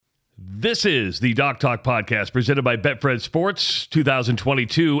This is the Doc Talk Podcast presented by Betfred Sports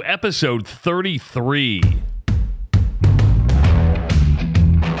 2022, episode 33.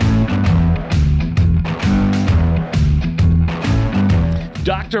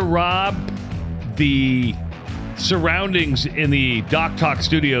 Dr. Rob, the surroundings in the Doc Talk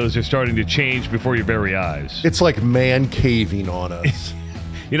studios are starting to change before your very eyes. It's like man caving on us.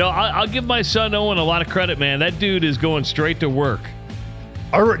 You know, I'll give my son Owen a lot of credit, man. That dude is going straight to work.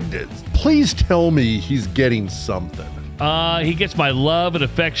 Please tell me he's getting something. He gets my love and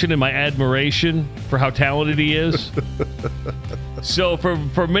affection and my admiration for how talented he is. So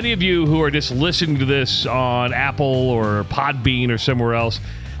for many of you who are just listening to this on Apple or Podbean or somewhere else,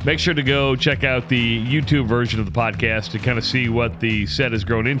 make sure to go check out the YouTube version of the podcast to kind of see what the set has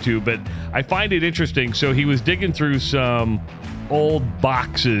grown into. But I find it interesting. So he was digging through some old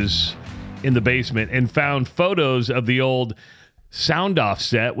boxes in the basement and found photos of the old Sound Off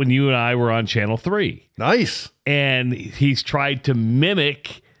set when you and I were on Channel 3. Nice. And he's tried to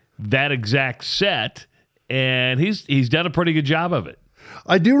mimic that exact set, and he's done a pretty good job of it.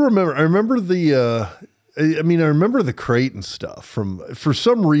 I do remember. I remember the Creighton stuff. For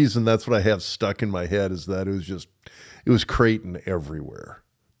some reason, that's what I have stuck in my head, is that it was Creighton everywhere.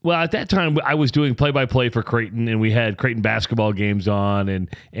 Well, at that time, I was doing play-by-play for Creighton, and we had Creighton basketball games on,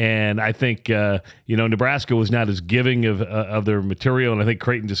 and I think Nebraska was not as giving of their material, and I think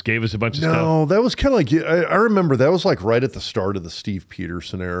Creighton just gave us a bunch of stuff. No, that was kind of like, I remember that was like right at the start of the Steve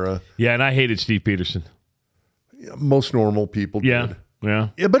Peterson era. Yeah, and I hated Steve Peterson. Most normal people did. Yeah,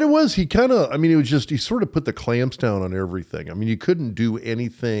 but it was, he sort of put the clamps down on everything. I mean, you couldn't do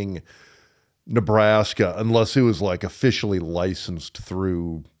anything Nebraska unless it was like officially licensed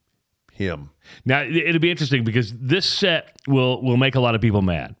through him. Now, it'll be interesting because this set will make a lot of people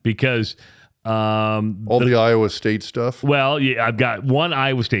mad because the Iowa State stuff. Well, yeah, I've got one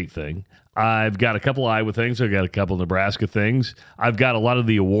Iowa State thing. I've got a couple Iowa things. I've got a couple Nebraska things. I've got a lot of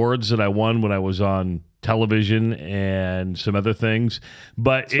the awards that I won when I was on television and some other things.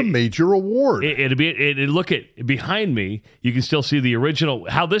 But it's a major award. Look at behind me. You can still see the original.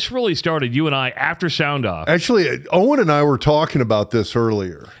 How this really started, you and I, after Sound Off. Actually, Owen and I were talking about this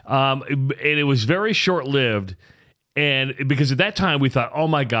earlier. And it was very short-lived. And because at that time we thought, oh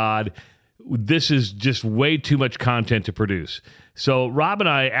my God, this is just way too much content to produce. So Rob and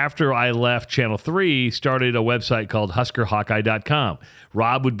I, after I left Channel 3, started a website called HuskerHawkeye.com.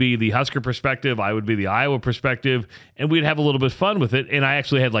 Rob would be the Husker perspective, I would be the Iowa perspective, and we'd have a little bit of fun with it. And I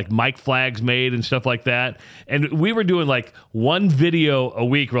actually had like mic flags made and stuff like that. And we were doing like one video a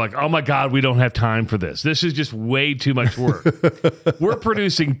week. We're like, oh my God, we don't have time for this. This is just way too much work. We're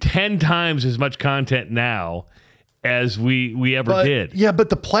producing 10 times as much content now as we ever did. Yeah, but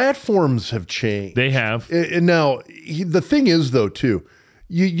the platforms have changed. They have. And now, the thing is, though, too,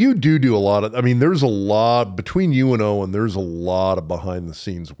 you do a lot of, there's a lot, between you and Owen, there's a lot of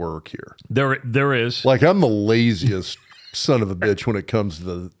behind-the-scenes work here. There is. Like, I'm the laziest son of a bitch when it comes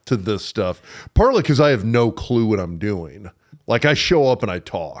to this stuff. Partly because I have no clue what I'm doing. Like, I show up and I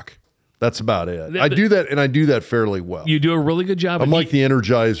talk. That's about it. I do that, and I do that fairly well. You do a really good job. I'm like the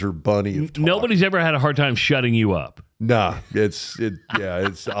Energizer Bunny of talk. Nobody's ever had a hard time shutting you up. Nah,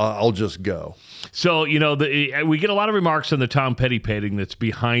 I'll just go. So, we get a lot of remarks on the Tom Petty painting that's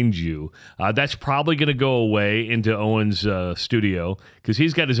behind you. That's probably going to go away into Owen's studio because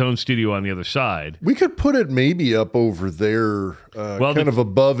he's got his own studio on the other side. We could put it maybe up over there, kind of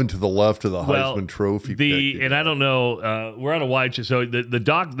above and to the left of the Heisman Trophy. And I don't know, we're on a wide shot. So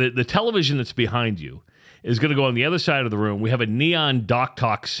the television that's behind you is going to go on the other side of the room. We have a neon Doc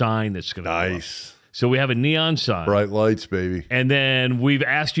Talk sign that's going to go up. So we have a neon sign. Bright lights, baby. And then we've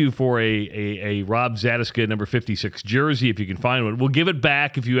asked you for a Rob Zatechka number 56 jersey, if you can find one. We'll give it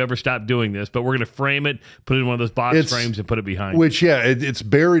back if you ever stop doing this, but we're going to frame it, put it in one of those box frames, and put it behind it's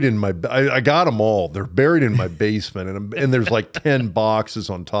buried in my... I got them all. They're buried in my basement, and there's like 10 boxes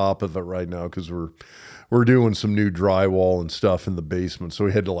on top of it right now because we're doing some new drywall and stuff in the basement, so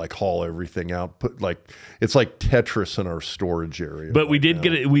we had to like haul everything out. It's like Tetris in our storage area. But we did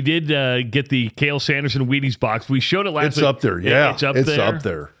get it. We did get the Cale Sanderson Wheaties box. We showed it last week. It's up there. Yeah, it's up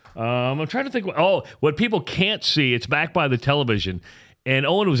there. I'm trying to think. What people can't see, it's back by the television. And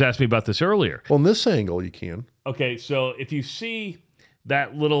Owen was asking me about this earlier. Well, in this angle, you can. Okay, so if you see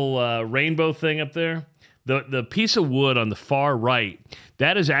that little rainbow thing up there, the piece of wood on the far right,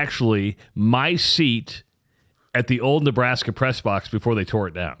 that is actually my seat at the old Nebraska press box before they tore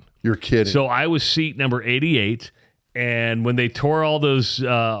it down. You're kidding. So I was seat number 88, and when they tore all those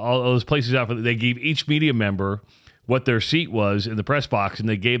places out, they gave each media member what their seat was in the press box, and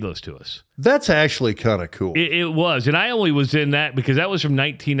they gave those to us. That's actually kind of cool. It was, and I only was in that because that was from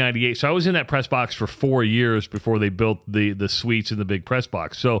 1998. So I was in that press box for 4 years before they built the suites in the big press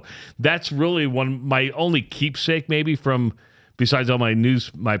box. So that's really my only keepsake maybe from, besides all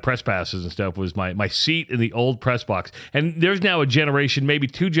my press passes and stuff, was my seat in the old press box. And there's now a generation, maybe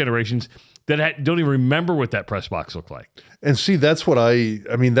 2 generations, that don't even remember what that press box looked like. And see, that's what I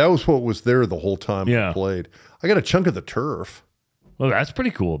mean, that was what was there the whole time I played. I got a chunk of the turf. Well, that's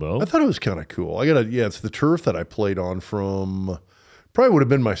pretty cool, though. I thought it was kind of cool. It's the turf that I played on from, probably would have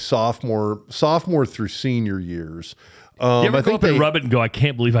been my sophomore through senior years. You ever go up and rub it and go, I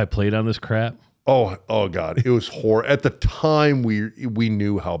can't believe I played on this crap? Oh God, it was horrible. At the time, we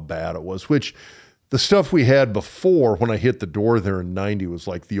knew how bad it was, which the stuff we had before when I hit the door there in 90 was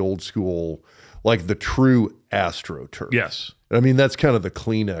like the old school, like the true AstroTurf. Yes. I mean, that's kind of the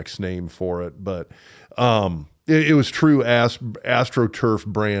Kleenex name for it, but it was true AstroTurf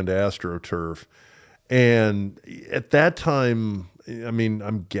brand AstroTurf. And at that time, I mean,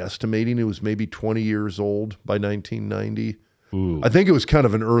 I'm guesstimating it was maybe 20 years old by 1990. Ooh. I think it was kind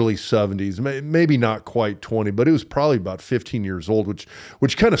of an early 70s, maybe not quite 20, but it was probably about 15 years old,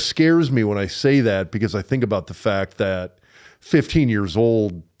 which kind of scares me when I say that, because I think about the fact that 15 years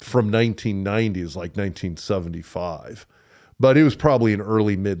old from 1990 is like 1975. But it was probably an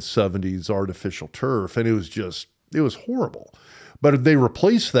early mid-70s artificial turf, and it was horrible. But they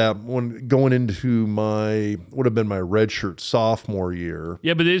replaced that when going into would have been my redshirt sophomore year.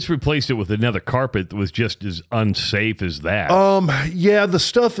 Yeah, but they just replaced it with another carpet that was just as unsafe as that. Yeah,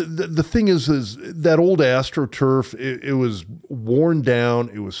 the thing is that old AstroTurf, it was worn down,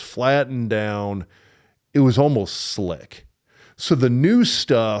 it was flattened down, it was almost slick. So the new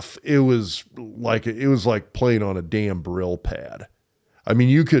stuff, it was like playing on a damn Brill pad. I mean,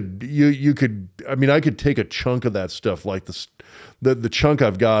 you could I could take a chunk of that stuff, like the chunk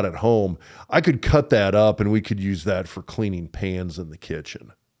I've got at home. I could cut that up and we could use that for cleaning pans in the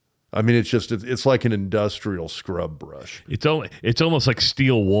kitchen. I mean, it's like an industrial scrub brush. It's almost like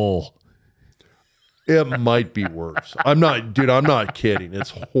steel wool. It might be worse. I'm not kidding.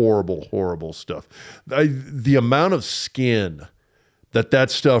 It's horrible, horrible stuff. The amount of skin that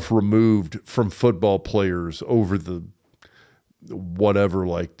stuff removed from football players over the whatever,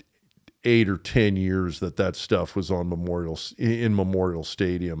 like 8 or 10 years that stuff was on Memorial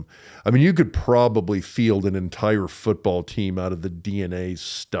Stadium. I mean, you could probably field an entire football team out of the DNA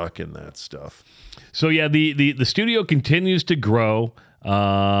stuck in that stuff. So yeah, the studio continues to grow.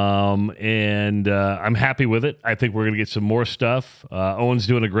 And I'm happy with it. I think we're going to get some more stuff. Owen's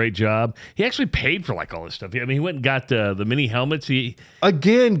doing a great job. He actually paid for like all this stuff. I mean, he went and got the mini helmets.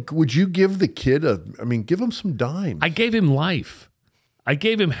 Again, would you give the kid give him some dimes? I gave him life. I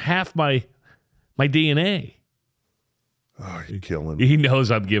gave him half my DNA. Oh, you're killing me. He knows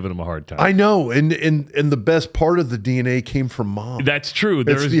I'm giving him a hard time. I know, and the best part of the DNA came from Mom. That's true.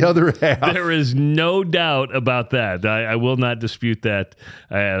 That's the other half. There is no doubt about that. I will not dispute that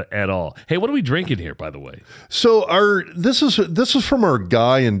at all. Hey, what are we drinking here, by the way? So this is from our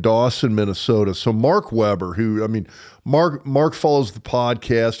guy in Dawson, Minnesota. So Mark Weber, Mark follows the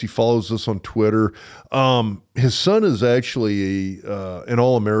podcast. He follows us on Twitter. His son is actually an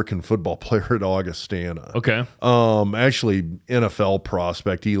All-American football player at Augustana. Okay. Actually, NFL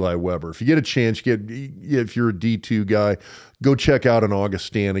prospect Eli Weber. If you get a chance, if you're a D2 guy, go check out an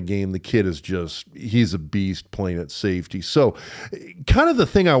Augustana game. The kid he's a beast playing at safety. So kind of the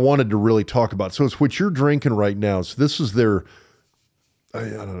thing I wanted to really talk about. So it's what you're drinking right now. So this is their, I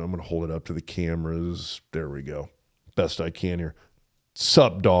don't know, I'm going to hold it up to the cameras. There we go. Best I can here.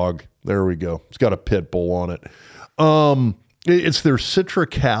 Sup, dog. There we go. It's got a pit bull on it. It's their Citra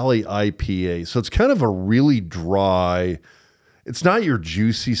Cali IPA. So it's kind of a really dry, it's not your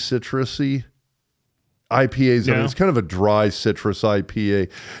juicy citrusy IPAs. Yeah. I mean, it's kind of a dry citrus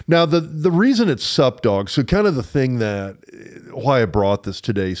IPA. Now, the reason it's Sup, dog, so kind of the thing why I brought this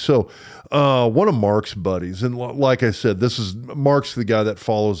today. So one of Mark's buddies, and like I said, Mark's the guy that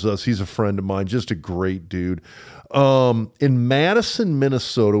follows us. He's a friend of mine, just a great dude. In Madison,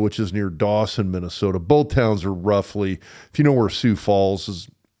 Minnesota, which is near Dawson, Minnesota, both towns are roughly, if you know where Sioux Falls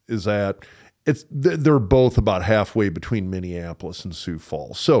is at, they're both about halfway between Minneapolis and Sioux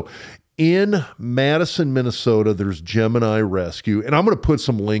Falls. So in Madison, Minnesota, there's Gemini Rescue, and I'm going to put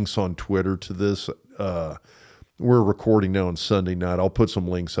some links on Twitter to this. We're recording now on Sunday night. I'll put some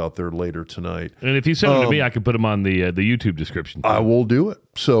links out there later tonight. And if you send them to me, I can put them on the YouTube description. I will do it.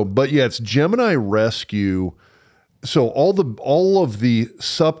 So, but yeah, it's Gemini Rescue. So all of the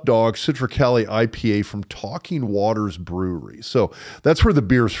Sup Dog Citricali IPA from Talking Waters Brewery. So that's where the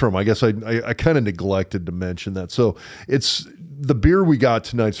beer's from. I guess I kind of neglected to mention that. So it's the beer we got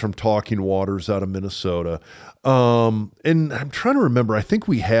tonight's from Talking Waters out of Minnesota. And I'm trying to remember. I think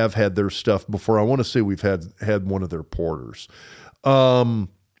we have had their stuff before. I want to say we've had one of their porters. But I'm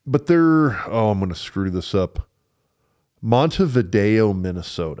going to screw this up. Montevideo,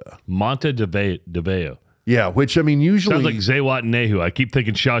 Minnesota. Montevideo. Yeah, which I mean, usually sounds like Zihuatanejo. I keep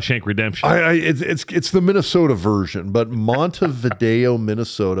thinking Shawshank Redemption. It's the Minnesota version, but Montevideo,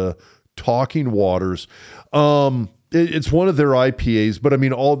 Minnesota, Talking Waters. It's one of their IPAs, but I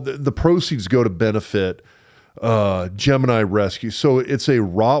mean, all the proceeds go to benefit Gemini Rescue. So it's a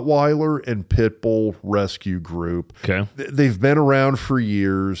Rottweiler and Pit Bull rescue group. Okay, they've been around for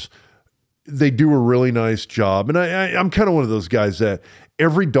years. They do a really nice job. And I'm kind of one of those guys that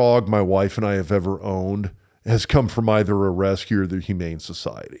every dog my wife and I have ever owned has come from either a rescue or the Humane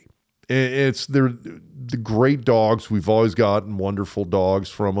Society. They're the great dogs. We've always gotten wonderful dogs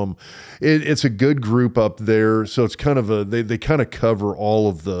from them. It's a good group up there. So it's kind of they kind of cover all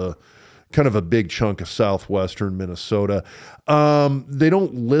of the kind of a big chunk of southwestern Minnesota. They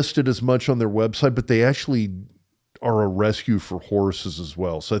don't list it as much on their website, but they actually are a rescue for horses as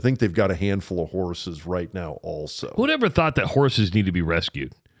well. So I think they've got a handful of horses right now also. Who ever thought that horses need to be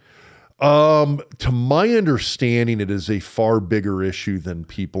rescued? To my understanding, it is a far bigger issue than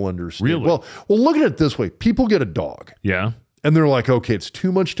people understand. Really? Well, look at it this way. People get a dog. Yeah. And they're like, okay, it's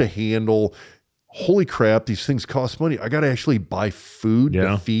too much to handle. Holy crap, these things cost money. I got to actually buy food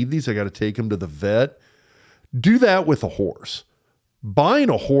to feed these. I got to take them to the vet. Do that with a horse. Buying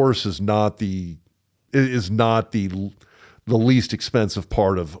a horse is not the least expensive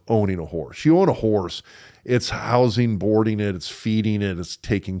part of owning a horse. You own a horse, it's housing, boarding it, it's feeding it, it's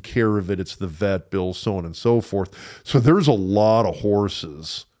taking care of it, it's the vet bill, so on and so forth. So there's a lot of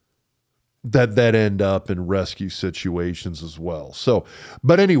horses that end up in rescue situations as well. So,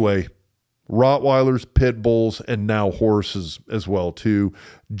 but anyway, Rottweilers, Pit Bulls, and now horses as well too.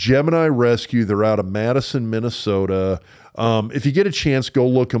 Gemini Rescue, they're out of Madison, Minnesota. If you get a chance, go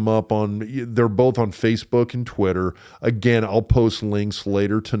look them up they're both on Facebook and Twitter. Again, I'll post links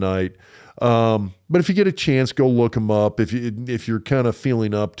later tonight. But if you get a chance, go look them up. If you're kind of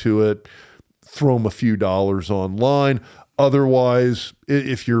feeling up to it, throw them a few dollars online. Otherwise,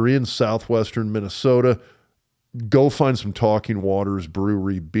 if you're in southwestern Minnesota, go find some Talking Waters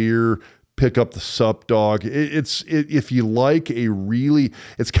Brewery beer. Pick up the Sup Dog. If you like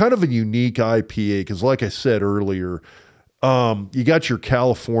it's kind of a unique IPA because, like I said earlier, you got your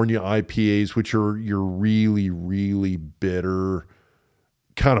California IPAs, which are your really, really bitter,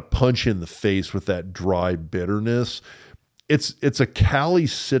 kind of punch in the face with that dry bitterness. It's a Cali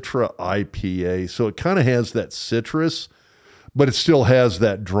Citra IPA, so it kind of has that citrus, but it still has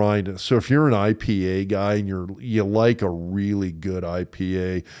that dryness. So if you're an IPA guy and you like a really good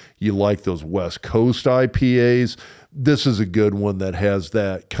IPA, you like those West Coast IPAs, this is a good one that has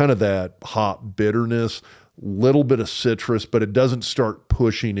that kind of that hop bitterness, little bit of citrus, but it doesn't start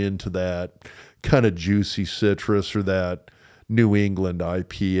pushing into that kind of juicy citrus or that New England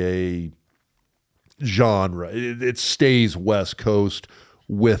IPA genre. It stays West Coast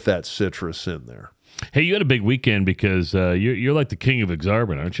with that citrus in there. Hey, you had a big weekend because you're like the king of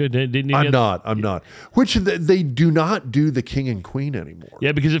Exarban, aren't you? Didn't you? I'm not. Which they do not do the king and queen anymore.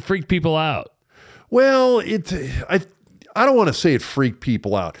 Yeah, because it freaked people out. Well, I don't want to say it freaked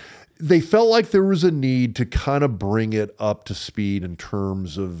people out. They felt like there was a need to kind of bring it up to speed in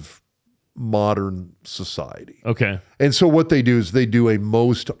terms of modern society. Okay. And so what they do is they do a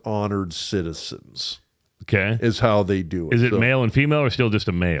most honored citizens. Okay. Is how they do it. Is it male and female or still just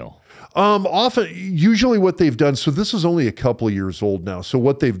a male? Usually what they've done, so this is only a couple of years old now. So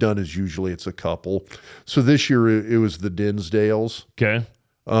what they've done is usually it's a couple. So this year it was the Dinsdales. Okay.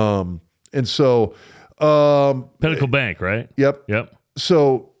 And so, Pinnacle Bank, right? Yep.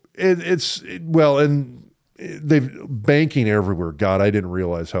 So and they've banking everywhere. God, I didn't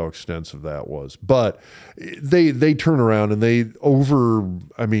realize how extensive that was, but they turn around and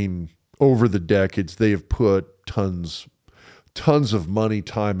over the decades, they have put tons of money,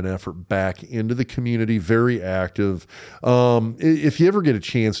 time, and effort back into the community, very active. If you ever get a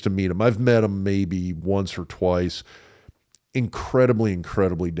chance to meet them, I've met them maybe once or twice. Incredibly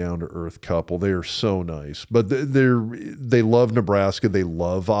down-to-earth couple. They are so nice. But they love Nebraska. They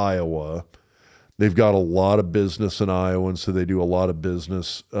love Iowa. They've got a lot of business in Iowa, and so they do a lot of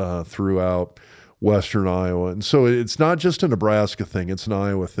business throughout Western Iowa. And so it's not just a Nebraska thing, it's an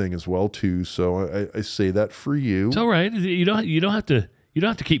Iowa thing as well too. So I say that for you. It's all right. You don't have to You don't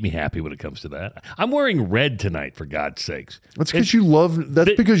have to keep me happy when it comes to that. I'm wearing red tonight, for God's sakes. That's because you love.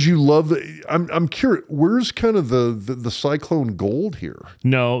 That's because you love. I'm curious. Where's kind of the cyclone gold here?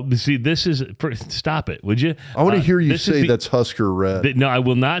 No, see, this is. Stop it, would you? I want to hear you say that's Husker red. No, I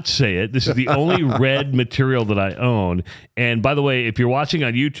will not say it. This is the only red material that I own. And by the way, if you're watching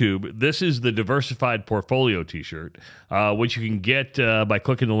on YouTube, this is the Diversified Portfolio T-shirt, which you can get by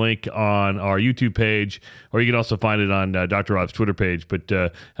clicking the link on our YouTube page, or you can also find it on Dr. Rob's Twitter page. But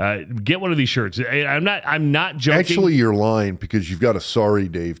get one of these shirts. I'm not joking. Actually, you're lying because you've got a Sorry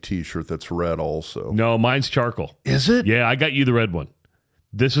Dave T-shirt that's red also. No, mine's charcoal. Is it? Yeah, I got you the red one.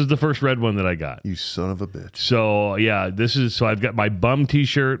 This is the first red one that I got. You son of a bitch. So yeah, I've got my bum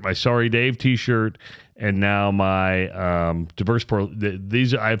T-shirt, my Sorry Dave T-shirt, and now my I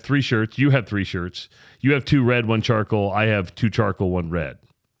have 3 shirts. You have 3 shirts. You have 2 red, 1 charcoal. I have 2 charcoal, 1 red.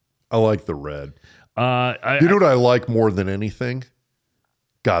 I like the red. You know what I like more than anything?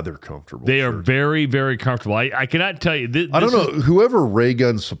 God, they're comfortable. They are very, very comfortable. I cannot tell you. I don't know. Whoever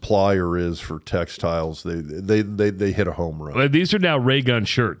Raygun supplier is for textiles, they hit a home run. These are now Raygun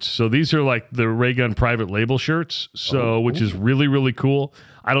shirts. So these are like the Raygun private label shirts. So which is really, really cool.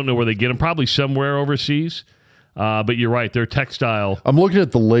 I don't know where they get them. Probably somewhere overseas. But you're right. They're textile. I'm looking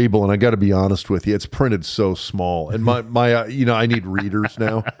at the label, and I got to be honest with you. It's printed so small, and my I need readers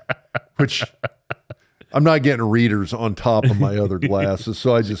now, which. I'm not getting readers on top of my other glasses,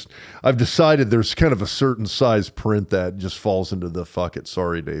 so I've decided there's kind of a certain size print that just falls into the fuck it,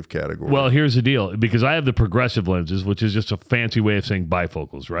 sorry Dave category. Well, here's the deal, because I have the progressive lenses, which is just a fancy way of saying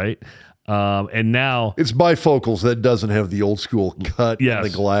bifocals, right? And now it's bifocals that doesn't have the old school cut yes. in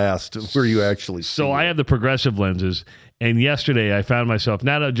the glass to where you actually see I have the progressive lenses, and yesterday I found myself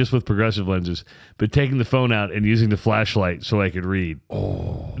not just with progressive lenses, but taking the phone out and using the flashlight so I could read.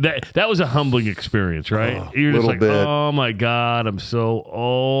 Oh, that was a humbling experience, right? You're just like, bit. Oh my God, I'm so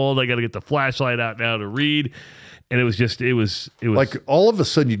old. I got to get the flashlight out now to read, and it was like all of a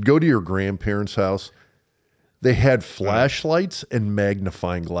sudden you'd go to your grandparents' house. They had flashlights and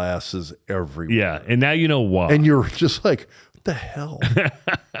magnifying glasses everywhere. Yeah, and now you know why. And you're just like, what the hell?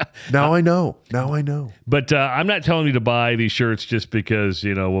 Now I know. But I'm not telling you to buy these shirts just because,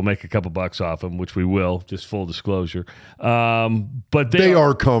 we'll make a couple bucks off them, which we will, just full disclosure. But they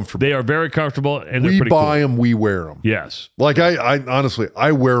are comfortable. They are very comfortable, and they're we pretty buy cool. them, we wear them. Yes. Like I honestly,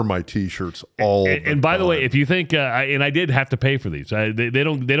 I wear my T-shirts all the time. And by the way, if you think, and I did have to pay for these. They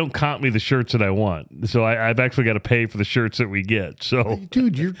don't comp me the shirts that I want. So I've actually got to pay for the shirts that we get. So, hey,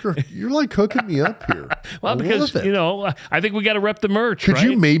 dude, you're like hooking me up here. Well, because, I think we got to rep the merch, Could right?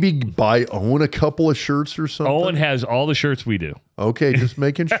 you maybe buy Owen a couple of shirts or something? Owen has all the shirts we do. Okay, just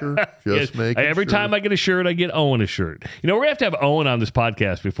making sure. Every time I get a shirt, I get Owen a shirt. We're going to have Owen on this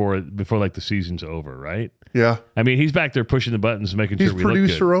podcast before like the season's over, right? Yeah. I mean, he's back there pushing the buttons, making sure we look good.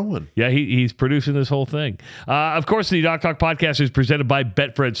 He's producer Owen. Yeah, he's producing this whole thing. Of course, the Doc Talk podcast is presented by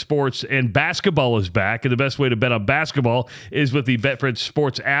Betfred Sports, and basketball is back. And the best way to bet on basketball is with the Betfred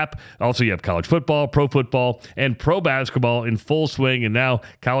Sports app. Also, you have college football, and pro basketball in full swing, and now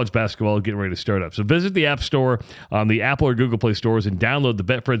college basketball is getting ready to start up. So visit the App Store on the Apple or Google Play stores and download the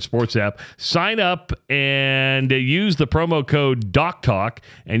Betfred Sports app. Sign up and use the promo code DocTalk,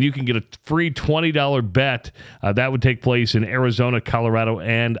 and you can get a free $20 bet. That would take place in Arizona, Colorado,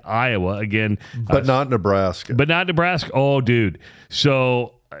 and Iowa. Again, but not Nebraska. Oh, dude.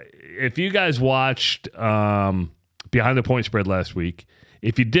 So if you guys watched Behind the Point Spread last week,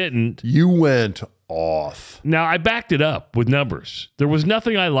 if you didn't, you went off. Now, I backed it up with numbers. There was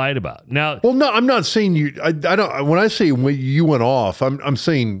nothing I lied about. Now, well, no, I'm not saying you. I don't. When I say you went off, I'm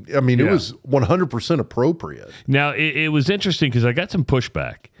saying. I mean, it was 100% appropriate. Now, it was interesting because I got some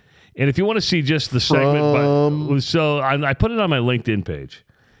pushback. And if you want to see just the segment, so I put it on my LinkedIn page,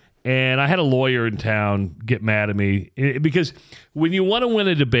 and I had a lawyer in town get mad at me because when you want to win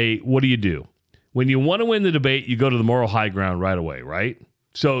a debate, what do? When you want to win the debate, you go to the moral high ground right away, right?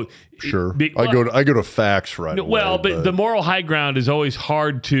 So sure, I go to facts right away. Well, but the moral high ground is always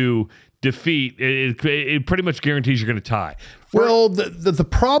hard to defeat. It pretty much guarantees you're going to tie. Well, the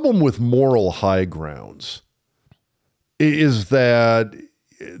problem with moral high grounds is that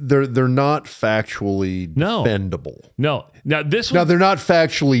they're not factually defendable. No. Now they're not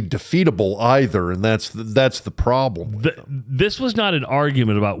factually defeatable either, and that's the problem. This was not an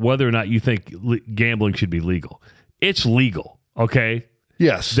argument about whether or not you think gambling should be legal. It's legal, okay?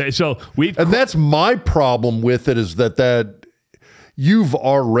 Yes. So that's my problem with it is that you've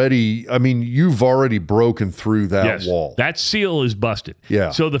already broken through that wall. That seal is busted. Yeah.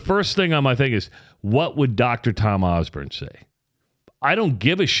 So the first thing on my thing is, what would Dr. Tom Osborne say? I don't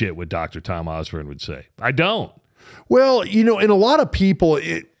give a shit what Dr. Tom Osborne would say. I don't. Well, and a lot of people,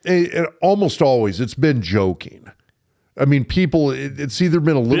 it almost always, it's been joking. I mean, people, it's either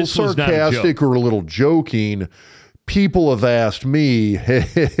been a little This was not a sarcastic joke. or a little joking. People have asked me,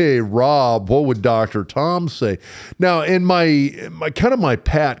 hey, Rob, what would Dr. Tom say? Now, and my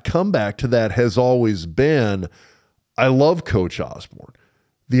pat comeback to that has always been, I love Coach Osborne.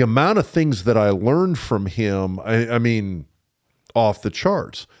 The amount of things that I learned from him, I mean, off the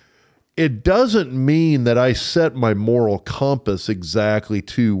charts. It doesn't mean that I set my moral compass exactly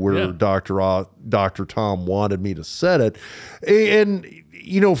to where Dr. Tom wanted me to set it. And,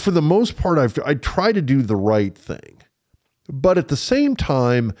 for the most part, I try to do the right thing. But at the same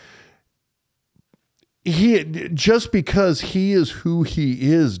time, just because he is who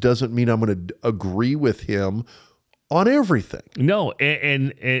he is doesn't mean I'm going to agree with him on everything. No,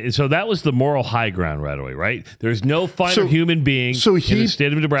 and so that was the moral high ground right away, right? There's no finer human being in the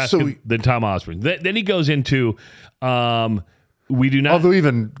state of Nebraska than Tom Osborne. Then he goes into, we do not. Although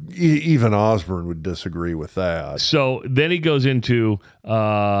even Osborne would disagree with that. So then he goes into,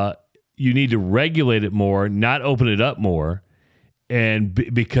 you need to regulate it more, not open it up more, and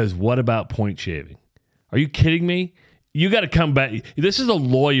because what about point shaving? Are you kidding me? You got to come back. This is a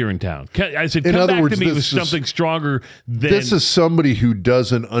lawyer in town. I said, come back to me with something stronger than... This is somebody who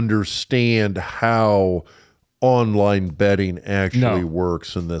doesn't understand how online betting actually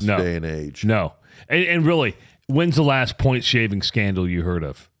works in this day and age. No. And really, when's the last point shaving scandal you heard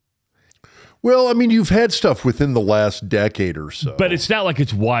of? Well, I mean, you've had stuff within the last decade or so. But it's not like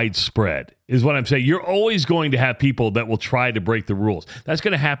it's widespread, is what I'm saying. You're always going to have people that will try to break the rules. That's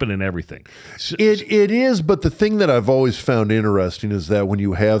going to happen in everything. It is, but the thing that I've always found interesting is that when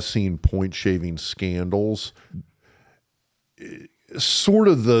you have seen point shaving scandals, sort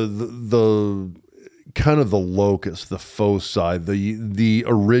of the kind of the locus, the foci, the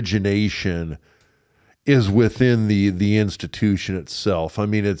origination is within the institution itself. I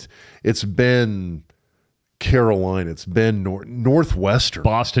mean, it's been Carolina, it's been Northwestern,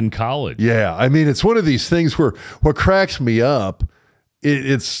 Boston College. Yeah, I mean, it's one of these things where what cracks me up,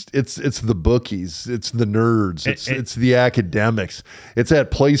 it's the bookies, it's the nerds, it's the academics. It's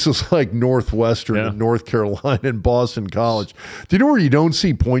at places like Northwestern and North Carolina and Boston College. Do you know where you don't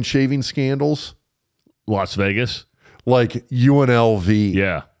see point shaving scandals? Las Vegas, like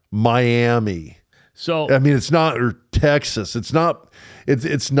UNLV, Miami. So I mean, it's not, or Texas. It's not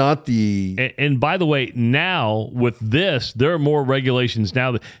the. And by the way, now with this, there are more regulations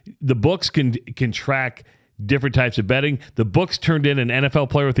now. The books can track different types of betting. The books turned in an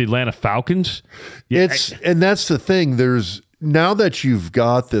NFL player with the Atlanta Falcons. And that's the thing. There's now that you've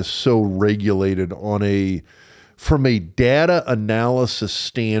got this so regulated from a data analysis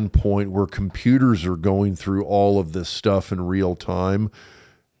standpoint, where computers are going through all of this stuff in real time.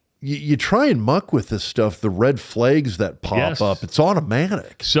 You try and muck with this stuff, the red flags that pop up, it's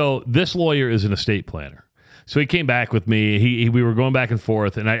automatic. So this lawyer is an estate planner. So he came back with me. We were going back and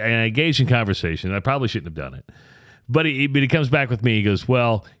forth, and I engaged in conversation. I probably shouldn't have done it. But he comes back with me. He goes,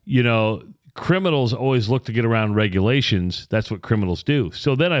 well, criminals always look to get around regulations. That's what criminals do.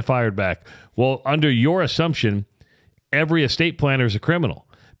 So then I fired back, well, under your assumption, every estate planner is a criminal.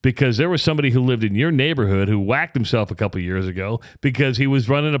 Because there was somebody who lived in your neighborhood who whacked himself a couple of years ago because he was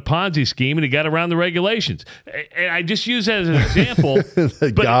running a Ponzi scheme and he got around the regulations. And I just use that as an example.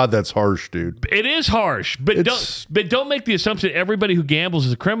 God, that's harsh, dude. It is harsh, but don't make the assumption everybody who gambles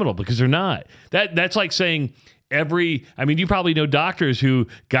is a criminal, because they're not. That's like saying you probably know doctors who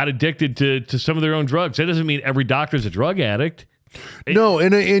got addicted to some of their own drugs. That doesn't mean every doctor is a drug addict. No,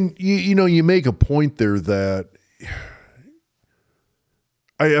 and you make a point there that.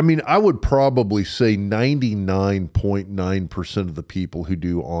 I mean, I would probably say 99.9% of the people who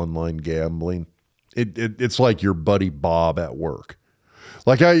do online gambling, it's like your buddy Bob at work.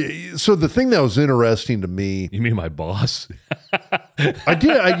 So the thing that was interesting to me. You mean my boss? I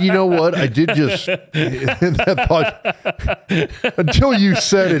did. You know what? I did just, that thought, until you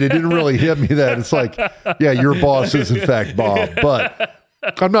said it, it didn't really hit me that it's like, yeah, your boss is in fact Bob, but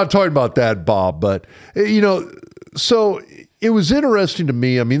I'm not talking about that Bob, but so it was interesting to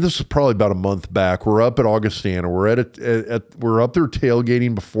me. I mean, this was probably about a month back. We're up at Augustana. We're we're up there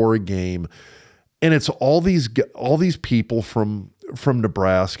tailgating before a game, and it's all these people from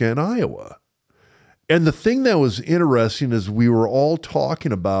Nebraska and Iowa. And the thing that was interesting is we were all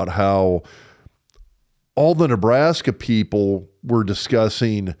talking about how all the Nebraska people were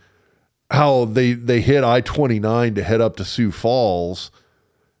discussing how they hit I-29 to head up to Sioux Falls.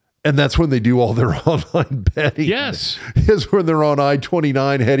 And that's when they do all their online betting. Yes. Is when they're on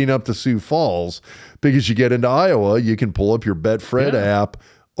I-29 heading up to Sioux Falls. Because you get into Iowa, you can pull up your Betfred app,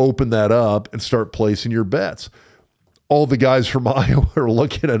 open that up, and start placing your bets. all the guys from Iowa are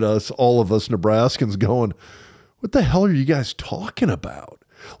looking at us, all of us Nebraskans, going, what the hell are you guys talking about?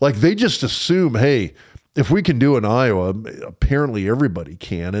 Like, they just assume, hey, if we can do it in Iowa, apparently everybody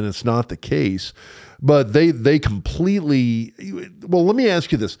can, and it's not the case. But they completely, well, let me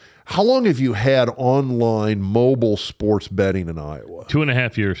ask you this. How long have you had online mobile sports betting in Iowa?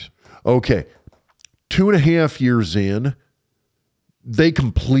 2.5 years. Okay. 2.5 years in, they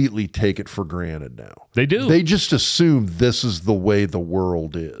completely take it for granted now. They do. They just assume this is the way the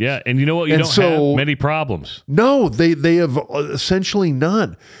world is. Yeah, and you know what? You don't have many problems. No, they have essentially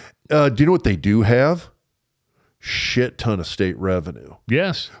none. Do you know what they do have? Shit ton of state revenue.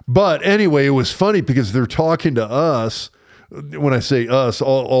 Yes. But anyway, it was funny because they're talking to us. When I say us,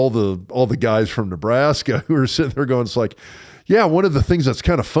 all the guys from Nebraska who are sitting there going, it's like, yeah, one of the things that's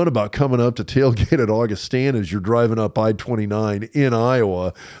kind of fun about coming up to tailgate at Augustana is you're driving up I-29 in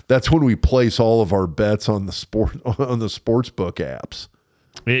Iowa. That's when we place all of our bets on the sports book apps.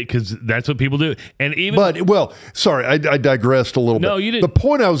 Because that's what people do. And even, but, well, sorry, I digressed a little bit. No, you didn't. The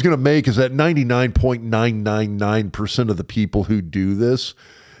point I was going to make is that 99.999% of the people who do this,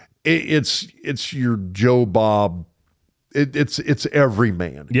 it's your Joe Bob. It's every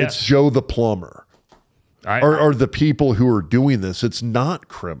man. Yes. It's Joe the plumber. Are the people who are doing this. It's not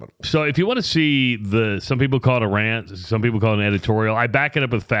criminal. So if you want to see some people call it a rant, some people call it an editorial. I back it up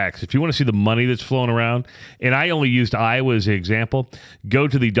with facts. If you want to see the money that's flowing around, and I only used Iowa as an example, go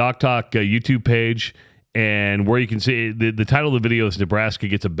to the Doc Talk YouTube page, and where you can see the title of the video is Nebraska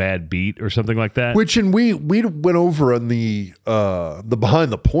Gets a Bad Beat or something like that. Which, and we went over on the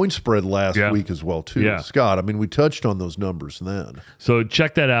behind the point spread last week as well too, Scott. I mean, we touched on those numbers then. So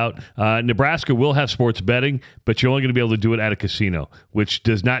check that out. Nebraska will have sports betting, but you're only going to be able to do it at a casino, which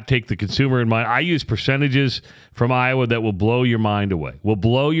does not take the consumer in mind. I use percentages from Iowa that will blow your mind away.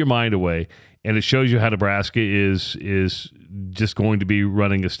 And it shows you how Nebraska is just going to be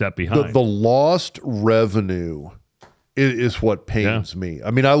running a step behind. The lost revenue is what pains me.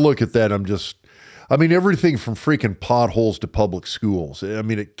 I mean, I look at that, everything from freaking potholes to public schools. I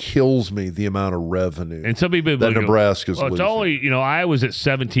mean, it kills me the amount of revenue and some people that Nebraska's losing. It's only, Iowa's at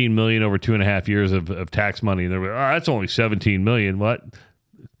 $17 million over 2.5 years of tax money. And they're like, that's only $17 million. What?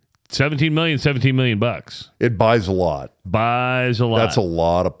 $17 million bucks. It buys a lot. That's a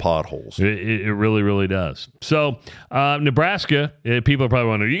lot of potholes. It really, really does. So, Nebraska, people are probably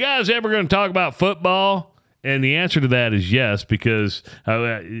wondering, you guys ever going to talk about football? And the answer to that is yes, because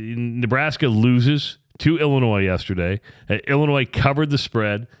Nebraska loses to Illinois yesterday. Illinois covered the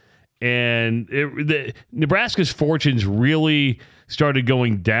spread, and Nebraska's fortunes really started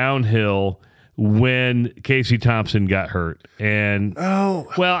going downhill when Casey Thompson got hurt. And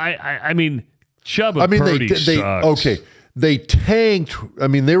I mean, Chubba Purdy sucks. Okay, they tanked. I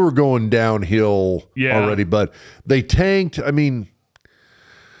mean, they were going downhill already, but they tanked. I mean,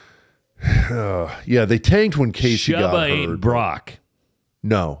 they tanked when Casey got hurt. Chubba ain't Brock.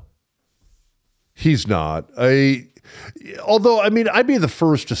 No, he's not. Although, I mean, I'd be the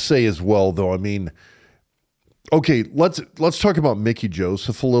first to say as well, though. I mean, okay, let's talk about Mickey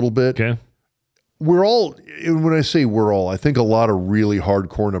Joseph a little bit. Okay. We're all, and when I say we're all, I think a lot of really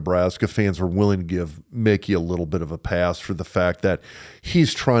hardcore Nebraska fans are willing to give Mickey a little bit of a pass for the fact that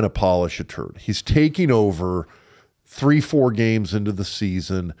he's trying to polish a turd. He's taking over 3-4 games into the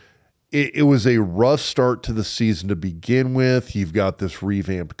season. It was a rough start to the season to begin with. You've got this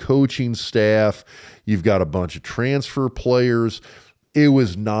revamped coaching staff. You've got a bunch of transfer players. It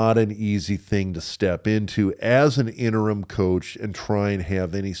was not an easy thing to step into as an interim coach and try and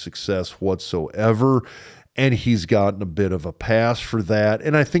have any success whatsoever. And he's gotten a bit of a pass for that.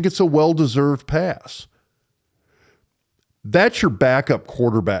 And I think it's a well-deserved pass. That's your backup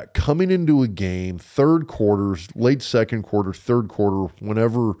quarterback coming into a game, third quarter, late second quarter, third quarter,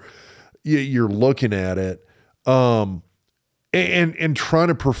 whenever you're looking at it, and trying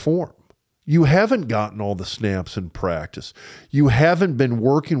to perform. You haven't gotten all the snaps in practice. You haven't been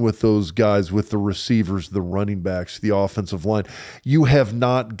working with those guys, with the receivers, the running backs, the offensive line. You have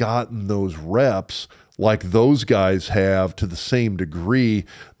not gotten those reps like those guys have to the same degree.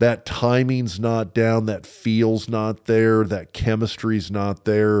 That timing's not down, that feel's not there, that chemistry's not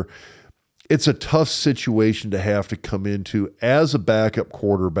there. It's a tough situation to have to come into as a backup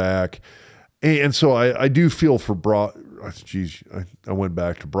quarterback. And so I do feel for Brock. Geez, I went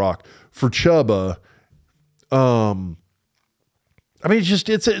back to Brock. For Chubba, I mean,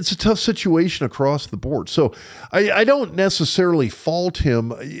 it's a tough situation across the board. So I don't necessarily fault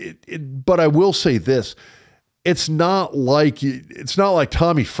him, but I will say this: it's not like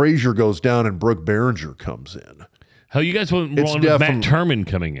Tommy Frazier goes down and Brooke Behringer comes in. Hell, you guys want Matt Turman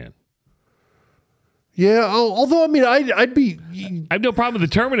coming in? Yeah, although I mean, I'd be. I have no problem with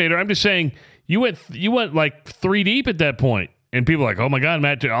the Terminator. I'm just saying you went like 3 deep at that point, and people are like, oh my God,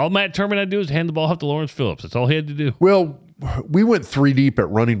 all Matt Turman had to do is hand the ball off to Lawrence Phillips. That's all he had to do. Well, we went 3 deep at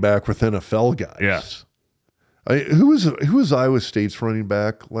running back with NFL guys. Yes. Who was Iowa State's running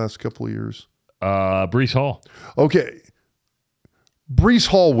back last couple of years? Breece Hall. Okay. Breece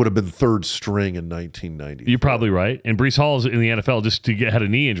Hall would have been third string in 1990. You're probably right. And Breece Hall is in the NFL just to had a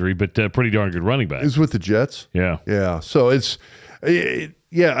knee injury, but pretty darn good running back. Is with the Jets? Yeah. Yeah. So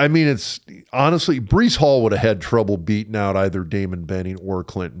I mean, it's honestly, Breece Hall would have had trouble beating out either Damon Benning or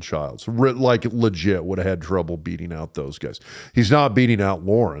Clinton Childs. Like legit would have had trouble beating out those guys. He's not beating out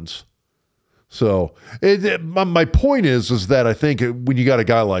Lawrence. So my point is that I think when you got a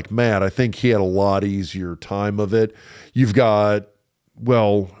guy like Matt, I think he had a lot easier time of it. You've got,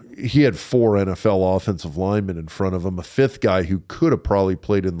 he had 4 NFL offensive linemen in front of him, a 5th guy who could have probably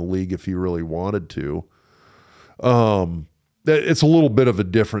played in the league if he really wanted to. It's a little bit of a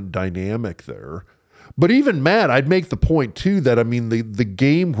different dynamic there. But even Matt, I'd make the point too that, I mean, the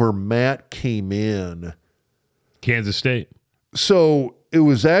game where Matt came in. Kansas State. So it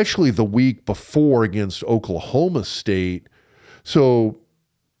was actually the week before against Oklahoma State. So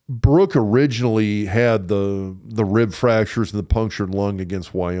Brooke originally had the rib fractures and the punctured lung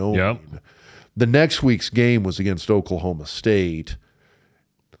against Wyoming. Yep. The next week's game was against Oklahoma State.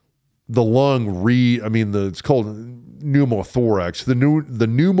 The lung it's called pneumothorax. The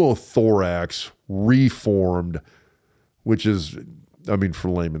pneumothorax reformed, which is, I mean, for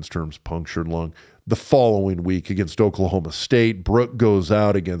layman's terms, punctured lung. The following week against Oklahoma State, Brooke goes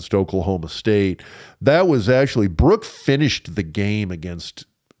out against Oklahoma State. That was actually, Brooke finished the game against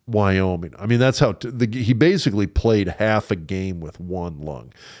Wyoming. I mean, that's how he basically played half a game with one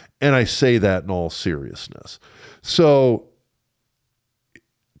lung. And I say that in all seriousness. So,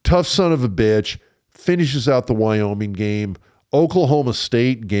 tough son of a bitch, finishes out the Wyoming game. Oklahoma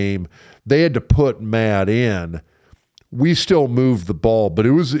State game, they had to put Matt in. We still moved the ball, but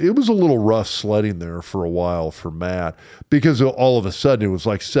it was a little rough sledding there for a while for Matt, because all of a sudden it was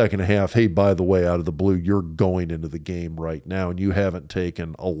like second half, hey, by the way, out of the blue, you're going into the game right now, and you haven't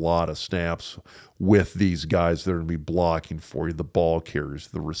taken a lot of snaps with these guys that are going to be blocking for you, the ball carriers,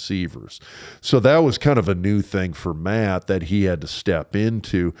 the receivers. So that was kind of a new thing for Matt that he had to step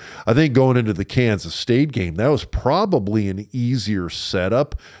into. I think going into the Kansas State game, that was probably an easier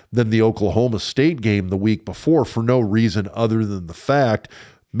setup than the Oklahoma State game the week before, for no reason other than the fact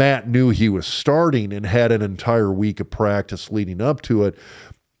Matt knew he was starting and had an entire week of practice leading up to it.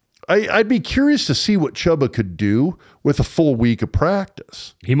 I'd be curious to see what Chubba could do with a full week of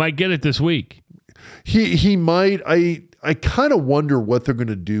practice. He might get it this week. He might. I kind of wonder what they're going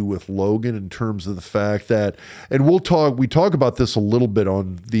to do with Logan in terms of the fact that, and we talk about this a little bit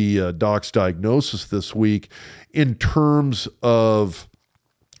on the Doc's Diagnosis this week, in terms of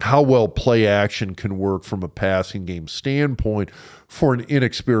how well play action can work from a passing game standpoint for an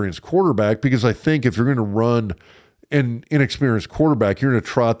inexperienced quarterback. Because I think if you're going to run an inexperienced quarterback, you're going to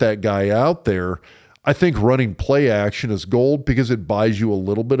trot that guy out there. I think running play action is gold because it buys you a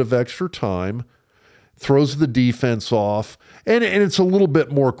little bit of extra time, throws the defense off, and it's a little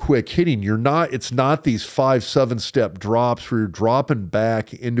bit more quick hitting. It's not these 5-7 step drops where you're dropping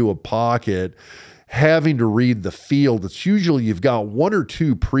back into a pocket, having to read the field. It's usually you've got 1 or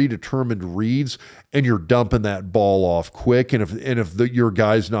 2 predetermined reads and you're dumping that ball off quick. And if your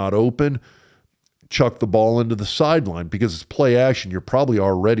guy's not open, chuck the ball into the sideline, because it's play action. You're probably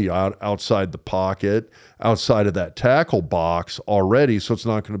already outside the pocket, outside of that tackle box already, so it's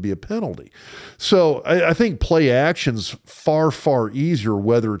not going to be a penalty. So I think play action's far, far easier,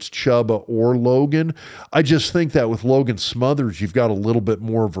 whether it's Chubba or Logan. I just think that with Logan Smothers, you've got a little bit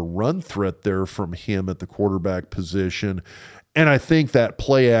more of a run threat there from him at the quarterback position. And I think that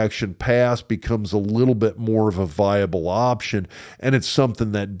play action pass becomes a little bit more of a viable option. And it's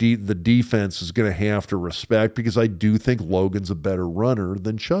something that the defense is going to have to respect, because I do think Logan's a better runner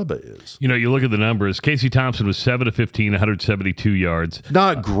than Chubba is. You know, you look at the numbers. Casey Thompson was 7 of 15, 172 yards.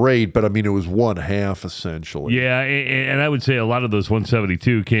 Not great, but I mean, it was 1/2 essentially. Yeah, and I would say a lot of those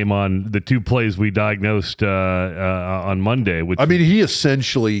 172 came on the 2 plays we diagnosed on Monday. Which, I mean, he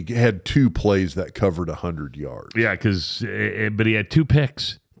essentially had 2 plays that covered 100 yards. Yeah, but he had 2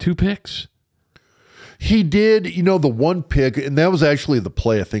 picks. 2 picks. He did, the one pick, and that was actually the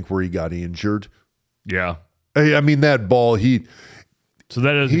play, I think, where he got injured. Yeah. I mean, that ball, so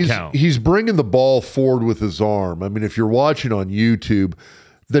that doesn't count. He's bringing the ball forward with his arm. I mean, if you're watching on YouTube,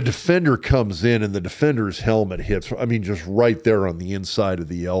 the defender comes in and the defender's helmet hits, I mean, just right there on the inside of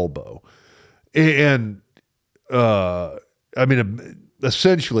the elbow. And, I mean,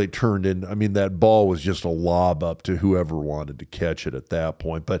 essentially it turned in, I mean, that ball was just a lob up to whoever wanted to catch it at that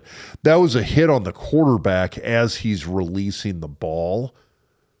point. But that was a hit on the quarterback as he's releasing the ball.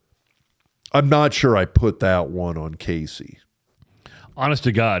 I'm not sure I put that one on Casey. Honest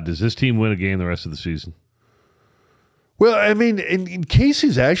to God, does this team win a game the rest of the season? Well, I mean, and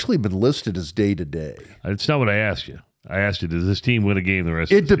Casey's actually been listed as day-to-day. It's not what I asked you. I asked you, does this team win a game the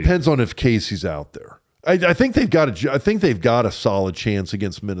rest of the season? It depends on if Casey's out there. I think they've got a solid chance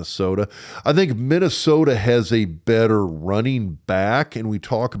against Minnesota. I think Minnesota has a better running back, and we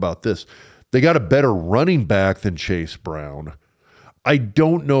talk about this. They got a better running back than Chase Brown. I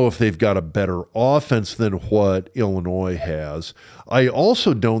don't know if they've got a better offense than what Illinois has. I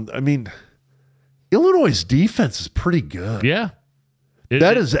also don't. I mean, Illinois' defense is pretty good. Yeah.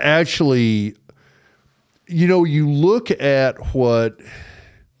 That is actually, you look at what.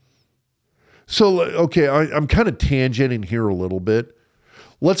 So, okay, I'm kind of tangenting here a little bit.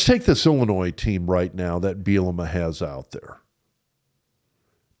 Let's take this Illinois team right now that Bielema has out there.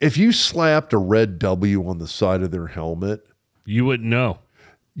 If you slapped a red W on the side of their helmet, you wouldn't know.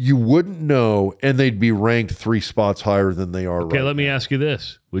 You wouldn't know, and they'd be ranked 3 spots higher than they are right now. Okay, let me ask you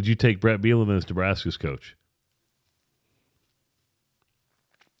this. Would you take Brett Bielema as Nebraska's coach?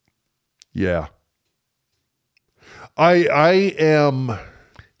 Yeah. I am...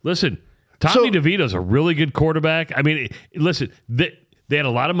 Listen, Tommy DeVito's a really good quarterback. I mean, listen, they had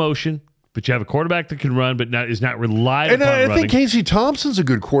a lot of motion, but you have a quarterback that can run, but is not relied upon running. And I think Casey Thompson's a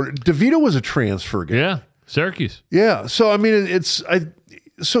good quarterback. DeVito was a transfer guy. Yeah, Syracuse. Yeah, so I mean,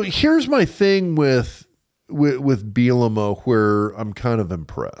 so here's my thing with Bielema where I'm kind of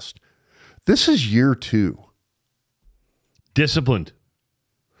impressed. This is year 2. Disciplined.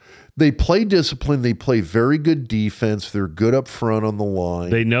 They play discipline. They play very good defense. They're good up front on the line.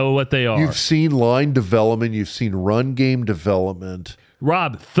 They know what they are. You've seen line development. You've seen run game development.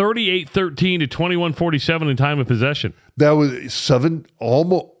 Rob, 38-13 to 21-47 in time of possession. That was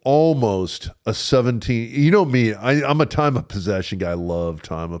almost a 17. You know me, I'm a time of possession guy. I love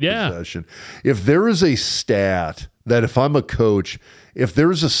time of possession. If there is a stat that if I'm a coach, if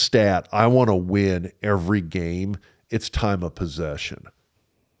there's a stat I want to win every game, it's time of possession.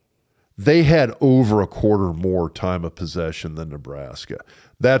 They had over a quarter more time of possession than Nebraska.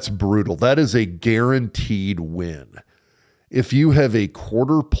 That's brutal. That is a guaranteed win. If you have a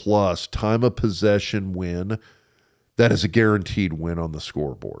quarter plus time of possession win, that is a guaranteed win on the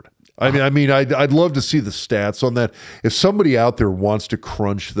scoreboard. I'd love to see the stats on that. If somebody out there wants to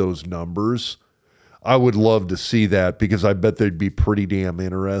crunch those numbers, I would love to see that because I bet they'd be pretty damn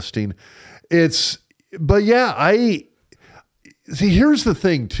interesting. See, here's the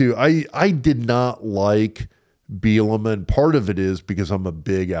thing, too. I did not like Bielema, and part of it is because I'm a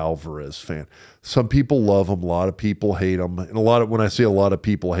big Alvarez fan. Some people love him, a lot of people hate him, and when I say a lot of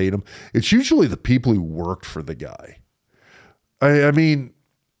people hate him, it's usually the people who worked for the guy. I mean,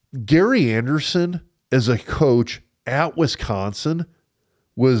 Gary Anderson as a coach at Wisconsin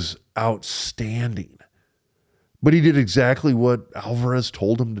was outstanding, but he did exactly what Alvarez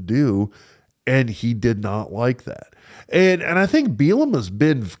told him to do, and he did not like that. And I think Bielema's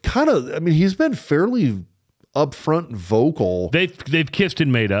been he's been fairly upfront and vocal. They've kissed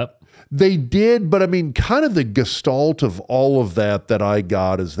and made up. They did, but I mean, kind of the gestalt of all of that I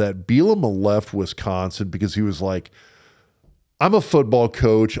got is that Bielema left Wisconsin because he was like, I'm a football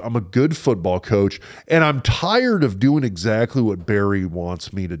coach. I'm a good football coach, and I'm tired of doing exactly what Barry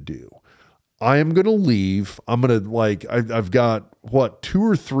wants me to do. I am going to leave. I'm going to I've got 2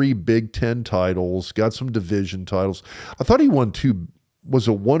 or 3 Big Ten titles, got some division titles. I thought he won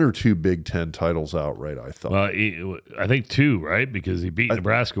 1 or 2 Big Ten titles outright, I thought. Well, I think 2, right? Because he beat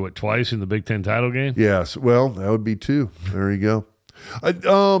Nebraska, twice in the Big Ten title game? Yes. Well, that would be 2. There you go.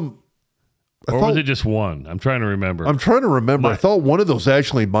 Was it just 1? I'm trying to remember. I thought one of those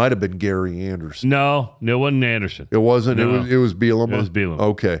actually might have been Gary Anderson. No, it wasn't Anderson. It wasn't? No. It was Bielema? It was Bielema.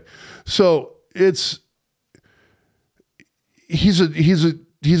 Okay. So he's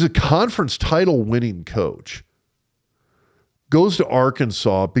a conference title winning coach. Goes to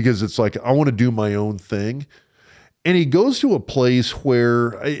Arkansas because it's like, I want to do my own thing. And he goes to a place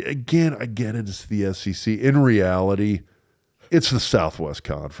where, I get it, it's the SEC. In reality, it's the Southwest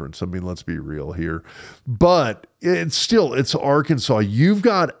Conference. I mean, let's be real here. But it's Arkansas. You've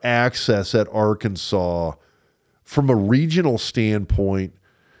got access at Arkansas from a regional standpoint.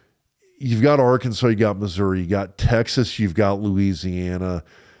 You've got Arkansas, you got Missouri, you got Texas, you've got Louisiana.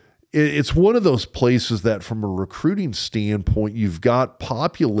 It's one of those places that from a recruiting standpoint, you've got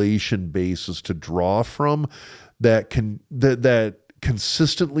population bases to draw from that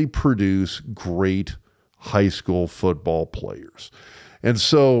consistently produce great high school football players. And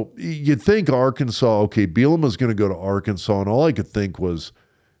so you'd think Arkansas, okay, Bielema's going to go to Arkansas, and all I could think was,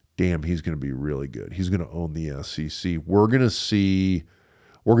 damn, he's going to be really good. He's going to own the SEC. We're going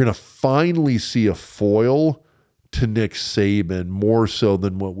to finally see a foil to Nick Saban, more so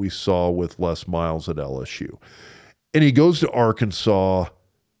than what we saw with Les Miles at LSU. And he goes to Arkansas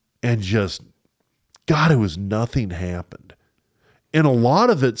and just, God, it was nothing happened. And a lot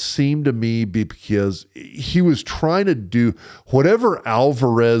of it seemed to me because he was trying to do whatever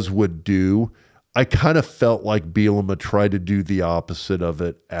Alvarez would do. I kind of felt like Bielema tried to do the opposite of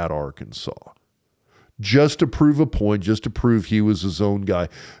it at Arkansas. Just to prove a point, just to prove he was his own guy,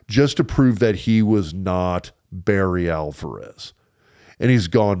 just to prove that he was not Barry Alvarez. And he's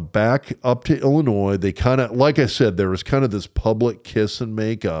gone back up to Illinois. They kind of, like I said, there was kind of this public kiss and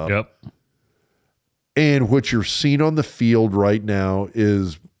make up. Yep. And what you're seeing on the field right now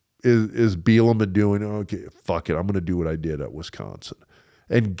is Bielema doing, okay, fuck it, I'm going to do what I did at Wisconsin.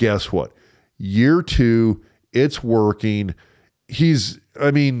 And guess what? Year 2, it's working. Has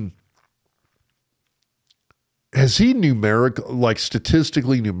he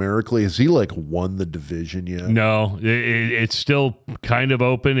statistically, numerically, has he won the division yet? No, it's still kind of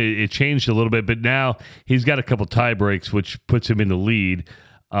open. It changed a little bit, but now he's got a couple tie breaks, which puts him in the lead.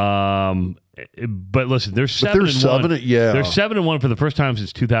 But listen, they're 7-1. Yeah, they're 7-1 for the first time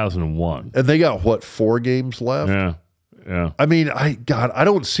since 2001, and they got 4 games left. Yeah. I mean, I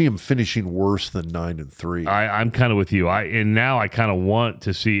don't see him finishing worse than 9-3. I'm kind of with you. Now I kind of want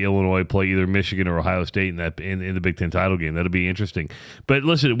to see Illinois play either Michigan or Ohio State in the Big Ten title game. That'll be interesting. But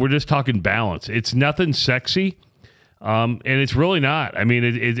listen, we're just talking balance. It's nothing sexy. And it's really not. I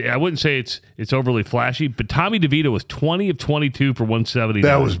mean, I wouldn't say it's overly flashy, but Tommy DeVito was 20 of 22 for 170.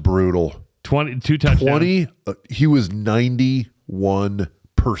 That was brutal. 22 touchdowns. 20. He was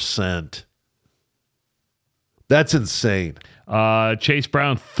 91%. That's insane. Chase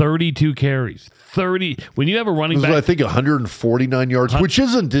Brown, 32 carries. 30. When you have a running back, I think 149 yards, which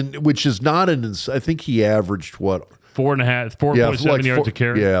is not I think he averaged what? 4.7 yards a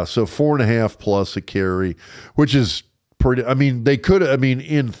carry. Yeah, so 4.5 plus a carry, which is pretty. I mean,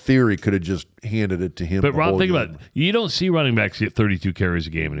 in theory, could have just handed it to him. But Rob, think about it. You don't see running backs get 32 carries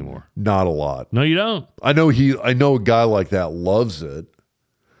a game anymore. Not a lot. No, you don't. I know a guy like that loves it.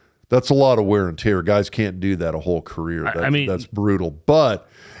 That's a lot of wear and tear. Guys can't do that a whole career. That's brutal. But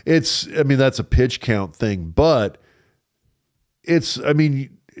that's a pitch count thing. But the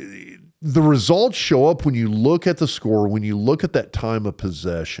results show up when you look at the score, when you look at that time of